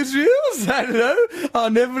 all these years? Hello? I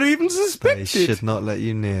never even They suspected. should not let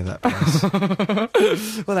you near that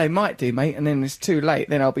place. Well, they might do, mate, and then it's too late.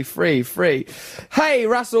 Then I'll be free. Hey,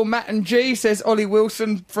 Russell, Matt and G, says Ollie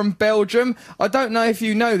Wilson from Belgium. I don't know if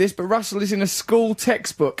you know this, but Russell is in a school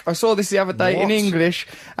textbook. I saw this the other day in What? English.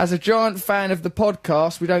 As a giant fan of the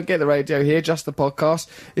podcast, we don't get the radio here, just the podcast,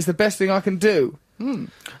 it's the best thing I can do.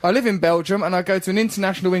 I live in Belgium and I go to an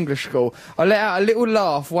international English school. I let out a little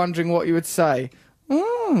laugh, wondering what you would say.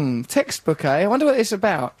 Textbook, eh? I wonder what it's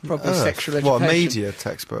about. Probably sexual education. What, a media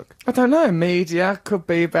textbook? I don't know. Media could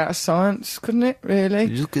be about science, couldn't it? Really?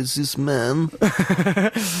 Look at this man.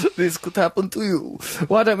 This could happen to you.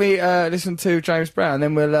 Why don't we listen to James Brown?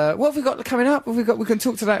 Then we'll. What have we got coming up? We can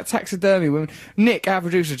talk to that taxidermy woman. Nick, our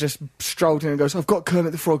producer, just strolled in and goes, "I've got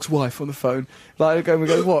Kermit the Frog's wife on the phone." Like, we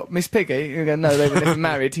go, "What, Miss Piggy?" You go, "No, they were never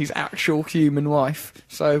married. He's actual human wife."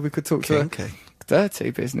 So we could talk to her. Kinky. Dirty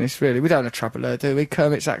business, really. We don't want to trouble her, do we?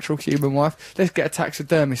 Kermit's actual human wife. Let's get a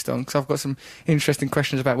taxidermist on, because I've got some interesting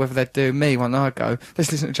questions about whether they'd do me when I go.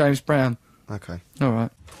 Let's listen to James Brown. Okay. All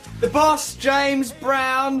right. The boss, James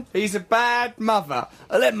Brown, he's a bad mother.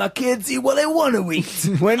 I let my kids eat what they want to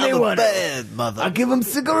eat when they want to. Bad mother. I give them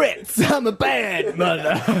cigarettes. I'm a bad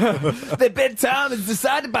mother. Their bedtime is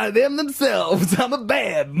decided by them themselves. I'm a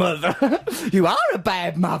bad mother. You are a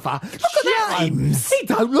bad mother. Look at that one. He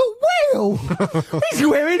don't look well. He's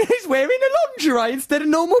wearing a lingerie instead of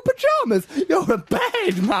normal pyjamas. You're a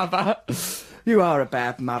bad mother. You are a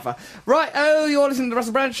bad mother. Right, you're listening to the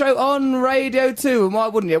Russell Brand Show on Radio 2, and why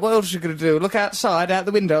wouldn't you? What else are you going to do? Look outside, out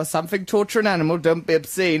the window or something, torture an animal, don't be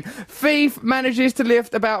obscene. Thief manages to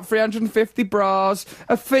lift about 350 bras.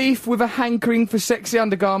 A thief with a hankering for sexy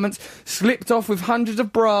undergarments slipped off with hundreds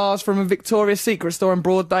of bras from a Victoria's Secret store in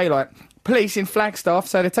broad daylight. Police in Flagstaff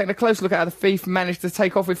say they're taking a close look at how the thief managed to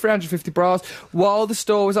take off with 350 bras while the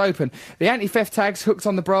store was open. The anti-theft tags hooked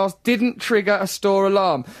on the bras didn't trigger a store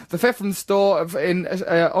alarm. The theft from the store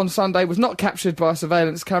on Sunday was not captured by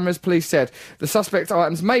surveillance cameras, police said. The suspect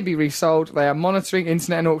items may be resold. They are monitoring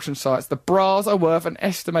internet and auction sites. The bras are worth an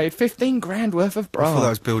estimated 15 grand worth of I thought that bras.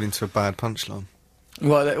 was building to a bad punchline.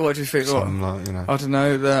 What do you think? Something like, you know. I don't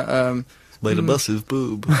know, that... Made a massive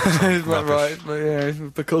boob. right, but yeah,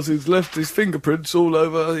 because he's left his fingerprints all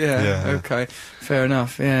over. Yeah, okay, fair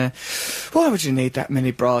enough. Yeah, why would you need that many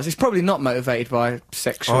bras? It's probably not motivated by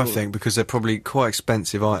sexual. I think because they're probably quite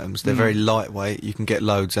expensive items. They're very lightweight. You can get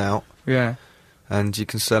loads out, Yeah, and you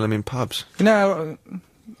can sell them in pubs. you know,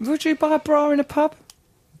 would you buy a bra in a pub?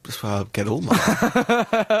 That's where I get all mine.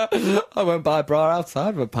 I won't buy a bra outside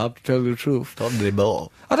of a pub, to tell you the truth. Not anymore.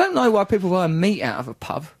 I don't know why people buy meat out of a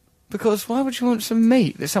pub. Because why would you want some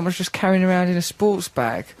meat that someone's just carrying around in a sports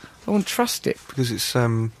bag? I wouldn't trust it. Because it's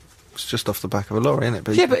just off the back of a lorry, isn't it?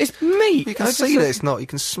 But Yeah, but it's meat. you can see that it's not. You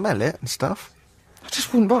can smell it and stuff. I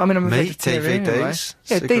just wouldn't buy. I mean, I'm a Meat, vegetarian anyway. DVDs,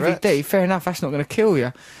 Yeah, cigarettes. DVD. Fair enough. That's not going to kill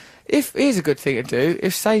you. Here's a good thing to do.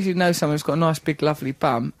 If say you know someone's got a nice big lovely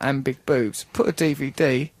bum and big boobs, put a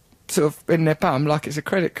DVD sort of in their bum like it's a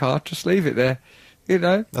credit card. Just leave it there. You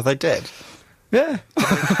know. Are they dead? Yeah.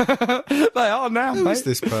 They are now, Who mate. is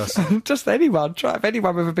this person? Just anyone. Try if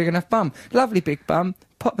anyone with a big enough bum. Lovely big bum.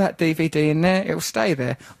 Pop that DVD in there. It'll stay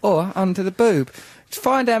there. Or under the boob. Just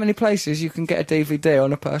find how many places you can get a DVD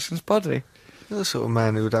on a person's body. You're the sort of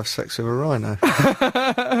man who would have sex with a rhino.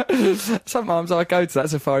 Sometimes I go to that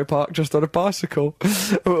safari park just on a bicycle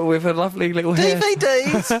with a lovely little hair.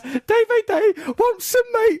 DVDs! DVD! Want some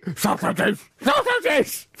meat? Sausages!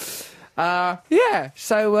 Sausages! Yeah,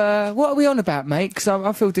 so what are we on about, mate? Because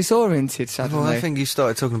I feel disoriented suddenly. Well, I think you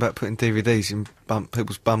started talking about putting DVDs in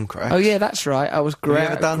people's bum cracks. Oh, yeah, that's right. I was you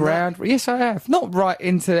ever done ground. Yes, I have. Not right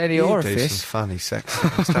into any You do orifice. some funny sex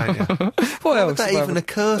things, don't you? What How else? would that even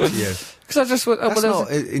occur to you? Because I just... That's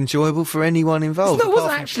not enjoyable for anyone involved. It wasn't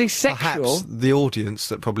apart from actually sexual. Perhaps the audience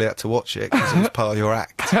that probably had to watch it because it was part of your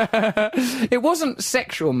act. It wasn't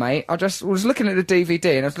sexual, mate. I just was looking at the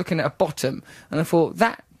DVD and I was looking at a bottom and I thought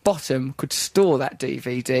that bottom could store that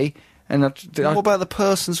DVD. And What about the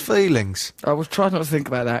person's feelings? I was trying not to think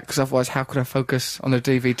about that because otherwise how could I focus on the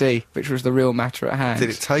DVD, which was the real matter at hand? Did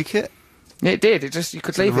it take it? It did. It just, you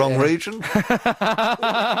could leave The wrong it there. region?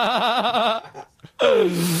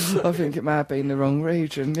 I think it may have been the wrong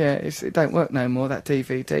region. Yeah, it don't work no more, that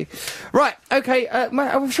DVD. Right, okay, mate,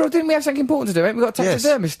 I'm sure, didn't we have something important to do? We've got a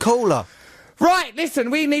taxidermist. Caller. Right,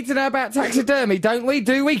 listen, we need to know about taxidermy, don't we?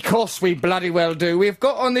 Do we? Course we bloody well do. We've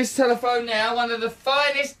got on this telephone now one of the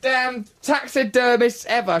finest damn taxidermists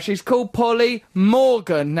ever. She's called Polly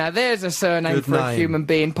Morgan. Now, there's a surname Good for a name. human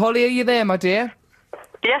being. Polly, are you there, my dear?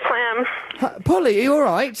 Yes, I am. Polly, are you all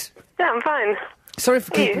right? Yeah, I'm fine. Sorry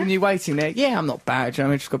for You? keeping you waiting there. Yeah, I'm not bad.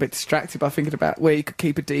 I just got a bit distracted by thinking about where you could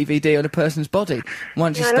keep a DVD on a person's body.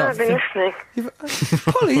 Once you I know, start I've been listening.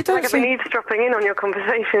 Polly, you Like don't I've been seem... eavesdropping in on your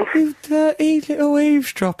conversation. You dirty little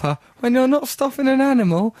eavesdropper. When you're not stuffing an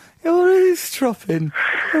animal, you're eavesdropping.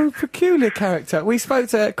 You're a peculiar character. We spoke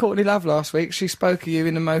to Courtney Love last week. She spoke of you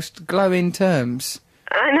in the most glowing terms.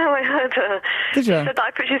 I know, I heard her. Did you?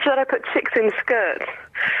 She said I put chicks in skirts.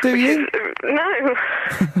 Do you? No.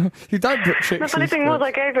 You don't put The chicks funny in thing was, skirts.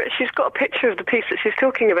 I gave her, she's got a picture of the piece that she's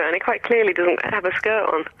talking about, and it quite clearly doesn't have a skirt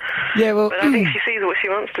on. Yeah, well, But I think she sees what she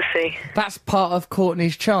wants to see. that's part of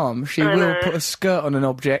Courtney's charm. She I will know. put a skirt on an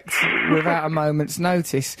object without a moment's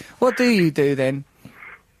notice. What do you do then?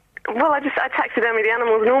 Well, I taxidermy the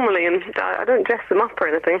animals normally, and I don't dress them up or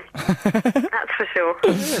anything. That's for sure.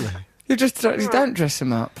 You don't dress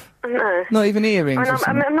them up. No. Not even earrings or I'm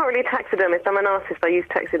something. not really a taxidermist. I'm an artist. I use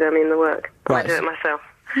taxidermy in the work. Right. I do it myself.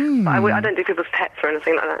 But I don't do people's pets or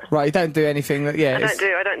anything like that. Right, you don't do anything that... Yeah,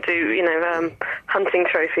 I don't do hunting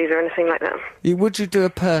trophies or anything like that. Would you do a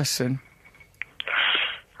person?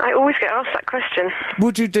 I always get asked that question.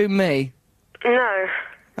 Would you do me? No.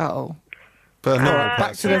 Oh. But not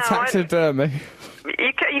Back to the no, taxidermy.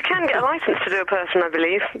 You can get a license to do a person, I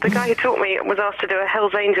believe. The guy who taught me was asked to do a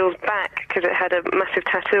Hell's Angels back because it had a massive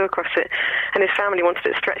tattoo across it, and his family wanted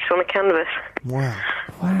it stretched on a canvas. Wow.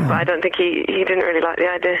 But I don't think he didn't really like the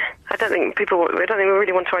idea. I don't think we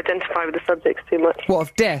really want to identify with the subjects too much. What,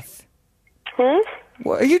 of death? Hmm?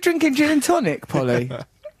 What, are you drinking gin and tonic, Polly?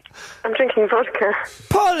 I'm drinking vodka.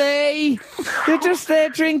 Polly! You're just there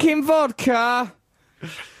drinking vodka?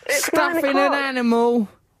 It's 9 Stuffing an o'clock. animal?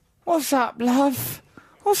 What's up, love?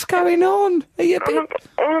 What's going on? Are you a bit...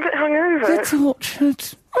 I'm a bit hungover. You're tortured.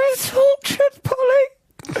 We're tortured,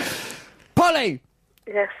 Polly! Polly!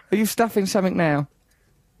 Yes. Are you stuffing something now?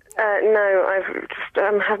 No,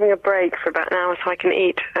 I'm having a break for about an hour so I can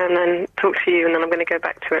eat and then talk to you, and then I'm going to go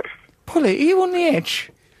back to it. Polly, are you on the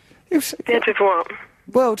edge? The edge of what?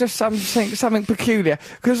 Well, just something peculiar.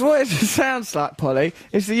 Because what it sounds like, Polly,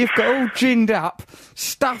 is that you've got all ginned up,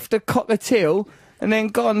 stuffed a cockatiel, and then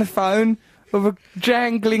got on the phone with a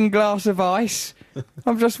jangling glass of ice.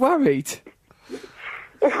 I'm just worried.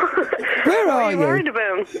 Where What are are you you? worried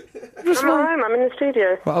about? Just I'm at worried. home. I'm in the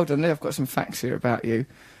studio. Well, hold on, I've got some facts here about you.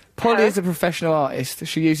 Polly is a professional artist.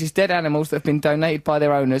 She uses dead animals that have been donated by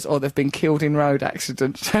their owners or they've been killed in road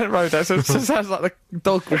accidents. Road accidents. It sounds like the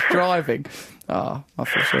dog was driving. Oh, I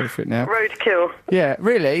feel sorry for it now. Roadkill. Yeah,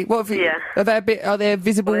 really? What have you... Yeah. Are there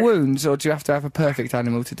visible wounds, or do you have to have a perfect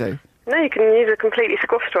animal to do? No, you can use a completely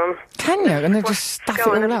squashed one. Can you? And then just stuff it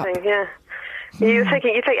Skull and all up? everything, yeah. You take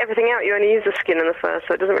everything out, you only use the skin and the fur,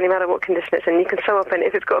 so it doesn't really matter what condition it's in. You can sew up, and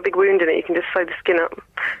if it's got a big wound in it, you can just sew the skin up.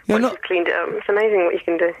 Once you've cleaned it up. It's amazing what you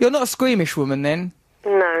can do. You're not a squeamish woman, then?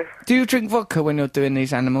 No. Do you drink vodka when you're doing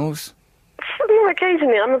these animals? More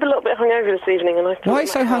occasionally. I'm a little bit hungover this evening, and I thought Why are you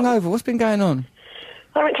so hungover? What's been going on?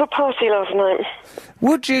 I went to a party last night.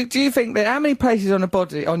 Do you think that, how many places on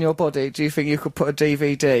your body do you think you could put a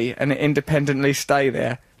DVD and it independently stay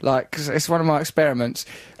there? Like, 'cause it's one of my experiments.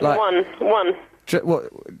 Like, One.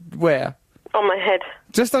 Where? On my head.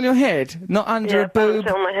 Just on your head? Not under a boob?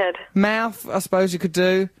 On my head. Mouth, I suppose you could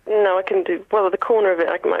do? No, I can do, the corner of it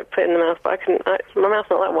I might put in the mouth, but my mouth's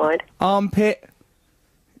not that wide. Armpit?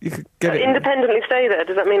 You could get it... Independently stay there.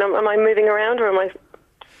 Does that mean, am I moving around, or am I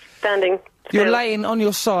standing still? You're laying on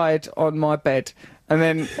your side on my bed, and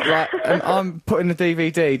then, like, and I'm putting the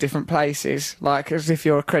DVD different places, like, as if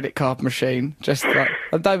you're a credit card machine. Just, like,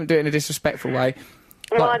 I don't do it in a disrespectful way.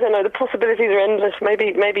 Well, I don't know. The possibilities are endless.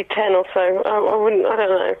 Maybe 10 or so. I don't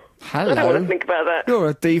know. Hello. I don't want to think about that. You're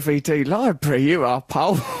a DVD library, you are,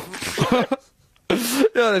 pal.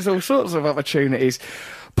 Yeah, there's all sorts of opportunities.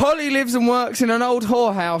 Polly lives and works in an old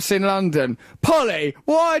whorehouse in London. Polly,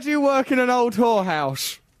 why do you work in an old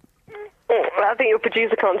whorehouse? I think your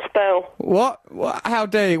producer can't spell. What? How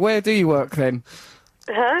dare you? Where do you work then?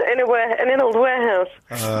 Huh? In an old warehouse.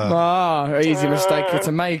 Easy mistake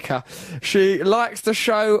to make her. She likes to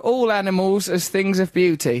show all animals as things of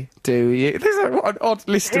beauty. Do you? What an odd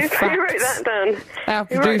list of facts. Who wrote that down? Our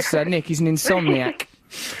producer, Nick, he's an insomniac.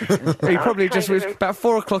 He probably just was about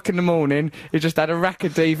 4 o'clock in the morning. He just had a rack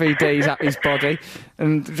of DVDs up his body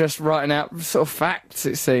and just writing out sort of facts,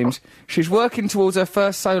 it seems. She's working towards her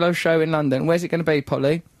first solo show in London. Where's it going to be,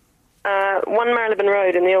 Polly? 1 Marylebone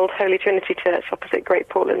Road in the old Holy Trinity Church opposite Great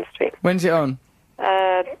Portland Street. When's it on?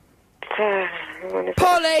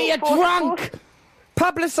 Polly, you're drunk!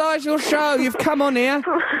 Publicise your show. You've come on here.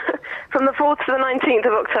 From the 4th to the 19th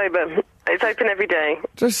of October. It's open every day.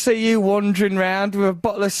 Just see you wandering round with a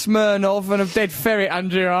bottle of Smirnoff and a dead ferret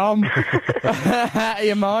under your arm. Out of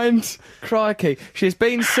your mind. Crikey. She's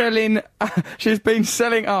been selling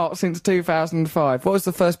art since 2005. What was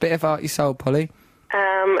the first bit of art you sold, Polly?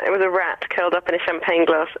 It was a rat curled up in a champagne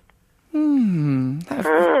glass.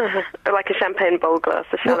 Like a champagne bowl glass,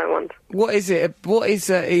 the shallow ones. What is it?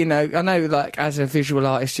 You know, I know, like, as a visual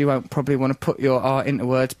artist, you won't probably want to put your art into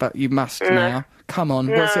words, but you must now. Come on,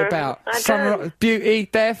 what's it about? Beauty,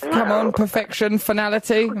 death, come on, perfection,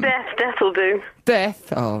 finality? Death will do.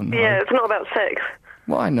 Death? Oh, no. Yeah, it's not about sex.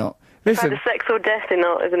 Why not? Listen, either sex or death in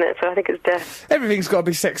art, isn't it? So I think it's death. Everything's got to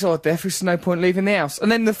be sex or death. There's no point leaving the house.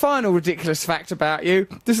 And then the final ridiculous fact about you,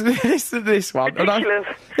 this one. Ridiculous.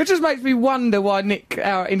 It just makes me wonder why Nick,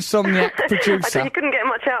 our insomniac producer... You couldn't get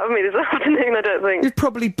much out of me this afternoon, I don't think. You're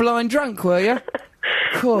probably blind drunk, were you?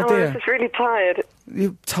 God, no, I was just really tired.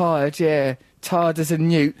 You're tired, yeah. Tired as a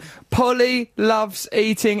newt. Polly loves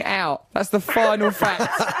eating out. That's the final fact.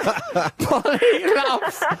 Polly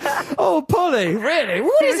loves... Oh, Polly, really?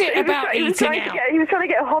 What is it about eating out? He was trying to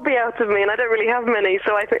get a hobby out of me, and I don't really have many,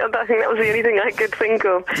 so I think that was the only thing I could think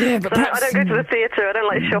of. Yeah, but I don't go to the theatre, I don't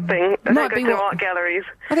like shopping, I don't go to art galleries.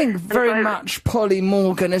 I think very much Polly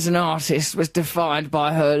Morgan as an artist was defined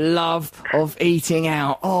by her love of eating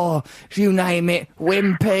out. Oh, you name it.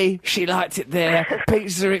 Wimpy, she liked it there.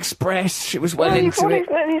 Pizza Express, she was well into it.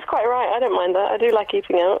 He's quite right, I don't mind that. I do like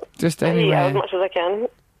eating out. Just anywhere. I eat out as much as I can.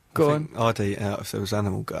 Go on. I'd eat out if there was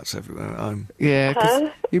animal guts everywhere at home. Yeah,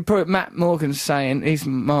 because you put Matt Morgan's saying, he's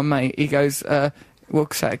my mate, he goes, we'll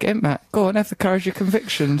say it again, Matt. Go on, have the courage of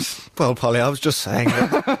convictions. Well, Polly, I was just saying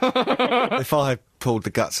that if I pulled the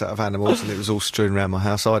guts out of animals and it was all strewn around my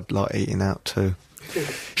house, I'd like eating out too.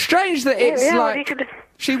 Strange that it's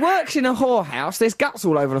she works in a whorehouse, there's guts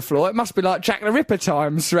all over the floor. It must be like Jack the Ripper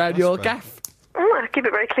times around your gaff. I keep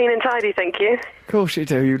it very clean and tidy, thank you. Of course you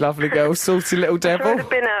do, you lovely girl, salty little devil. I throw the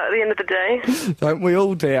bin out at the end of the day. Don't we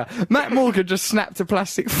all, dear? Matt Morgan just snapped a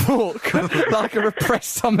plastic fork like a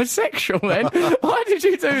repressed homosexual then. Why did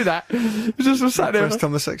you do that? It just was sat there. Repressed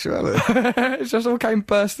homosexuality. It just all came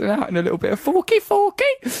bursting out in a little bit of forky.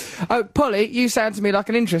 Oh, Polly, you sound to me like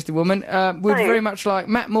an interesting woman. We're very much like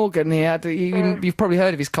Matt Morgan here. You've probably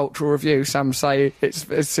heard of his cultural review. Some say it's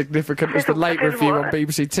as significant as the Late Review on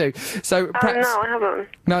BBC Two. So perhaps, no, I haven't.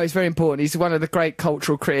 No, it's very important. He's one of the great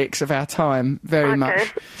cultural critics of our time. Very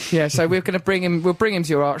much. Yeah, so we're going to bring him. We'll bring him to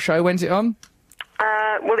your art show. When's it on?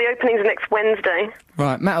 Well, the opening's next Wednesday.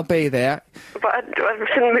 Right, Matt'll be there. But I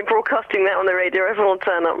shouldn't be broadcasting that on the radio. Everyone will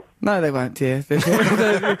turn up. No, they won't, dear.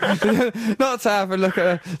 Not to have a look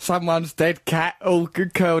at someone's dead cat all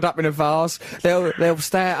curled up in a vase. They'll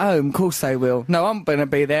stay at home. Of course they will. No, I'm going to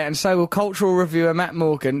be there, and so will cultural reviewer Matt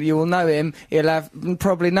Morgan. You will know him. He'll have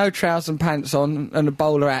probably no trousers and pants on and a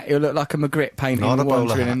bowler hat. He'll look like a Magritte painting. Not a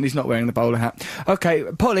bowler hat. And he's not wearing the bowler hat. OK,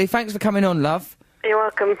 Polly, thanks for coming on, love. You're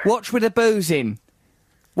welcome. Watch with the booze in.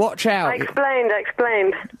 Watch out. I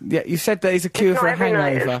explained. Yeah, you said that it's a cure for a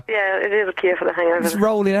hangover. It is a cure for the hangover. It's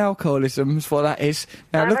rolling alcoholism is what that is.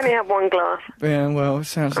 Now, I've only had one glass. Yeah, well, it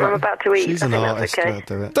sounds like... I'm about to eat. She's an artist, I'll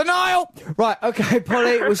do it. Denial! Right, OK,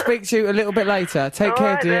 Polly, we'll speak to you a little bit later. Take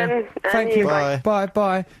care, dear. Then. Thank you. Bye.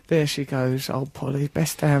 Bye. There she goes. Old Polly,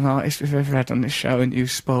 best damn artist we've ever had on this show, and you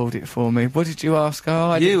spoiled it for me. What did you ask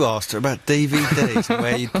her? You asked her about DVDs and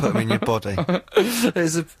where you'd put them in your body.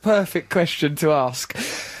 It's a perfect question to ask.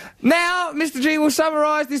 Now, Mr. G will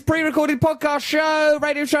summarise this pre-recorded podcast show,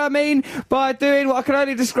 radio show I mean, by doing what I can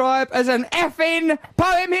only describe as an effing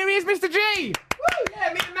poem. Here he is, Mr. G! Woo!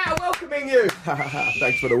 Yeah, me and Matt are welcoming you.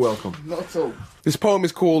 Thanks for the welcome. Not at all. This poem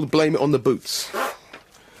is called Blame It on the Boots.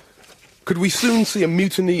 Could we soon see a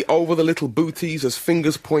mutiny over the little booties as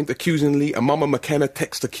fingers point accusingly and Mama McKenna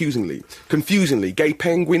texts accusingly? Confusingly, gay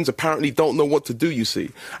penguins apparently don't know what to do, you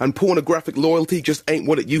see, and pornographic loyalty just ain't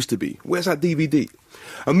what it used to be. Where's that DVD?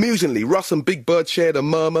 Amusingly, Russ and Big Bird shared a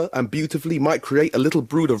murmur and beautifully might create a little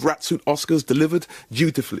brood of ratsuit Oscars delivered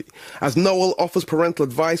dutifully. As Noel offers parental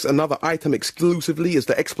advice, another item exclusively is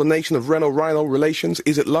the explanation of Reno-Rhino relations.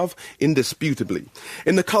 Is it love? Indisputably.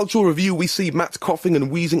 In the cultural review, we see Matt coughing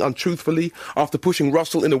and wheezing untruthfully after pushing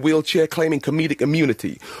Russell in a wheelchair, claiming comedic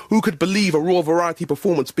immunity. Who could believe a raw variety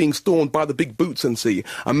performance being stormed by the big boots and see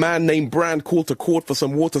a man named Brand called to court for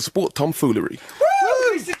some water sport tomfoolery?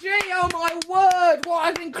 Woo, Mr. G, oh my word,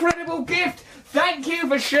 what an incredible gift. Thank you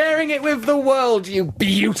for sharing it with the world, you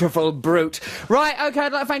beautiful brute. Right, OK,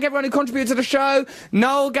 I'd like to thank everyone who contributed to the show.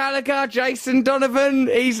 Noel Gallagher, Jason Donovan,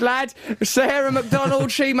 he's lad, Sarah McDonald,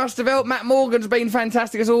 she must have helped. Matt Morgan's been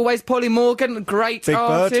fantastic as always. Polly Morgan, great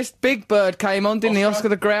artist. Big Bird came on, didn't he? Oscar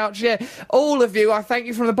the Grouch, yeah. All of you, I thank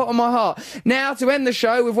you from the bottom of my heart. Now, to end the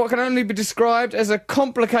show with what can only be described as a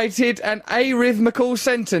complicated and arrhythmical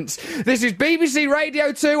sentence. This is BBC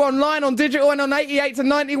Radio 2, online, on digital and on 88 to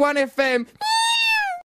 91 FM.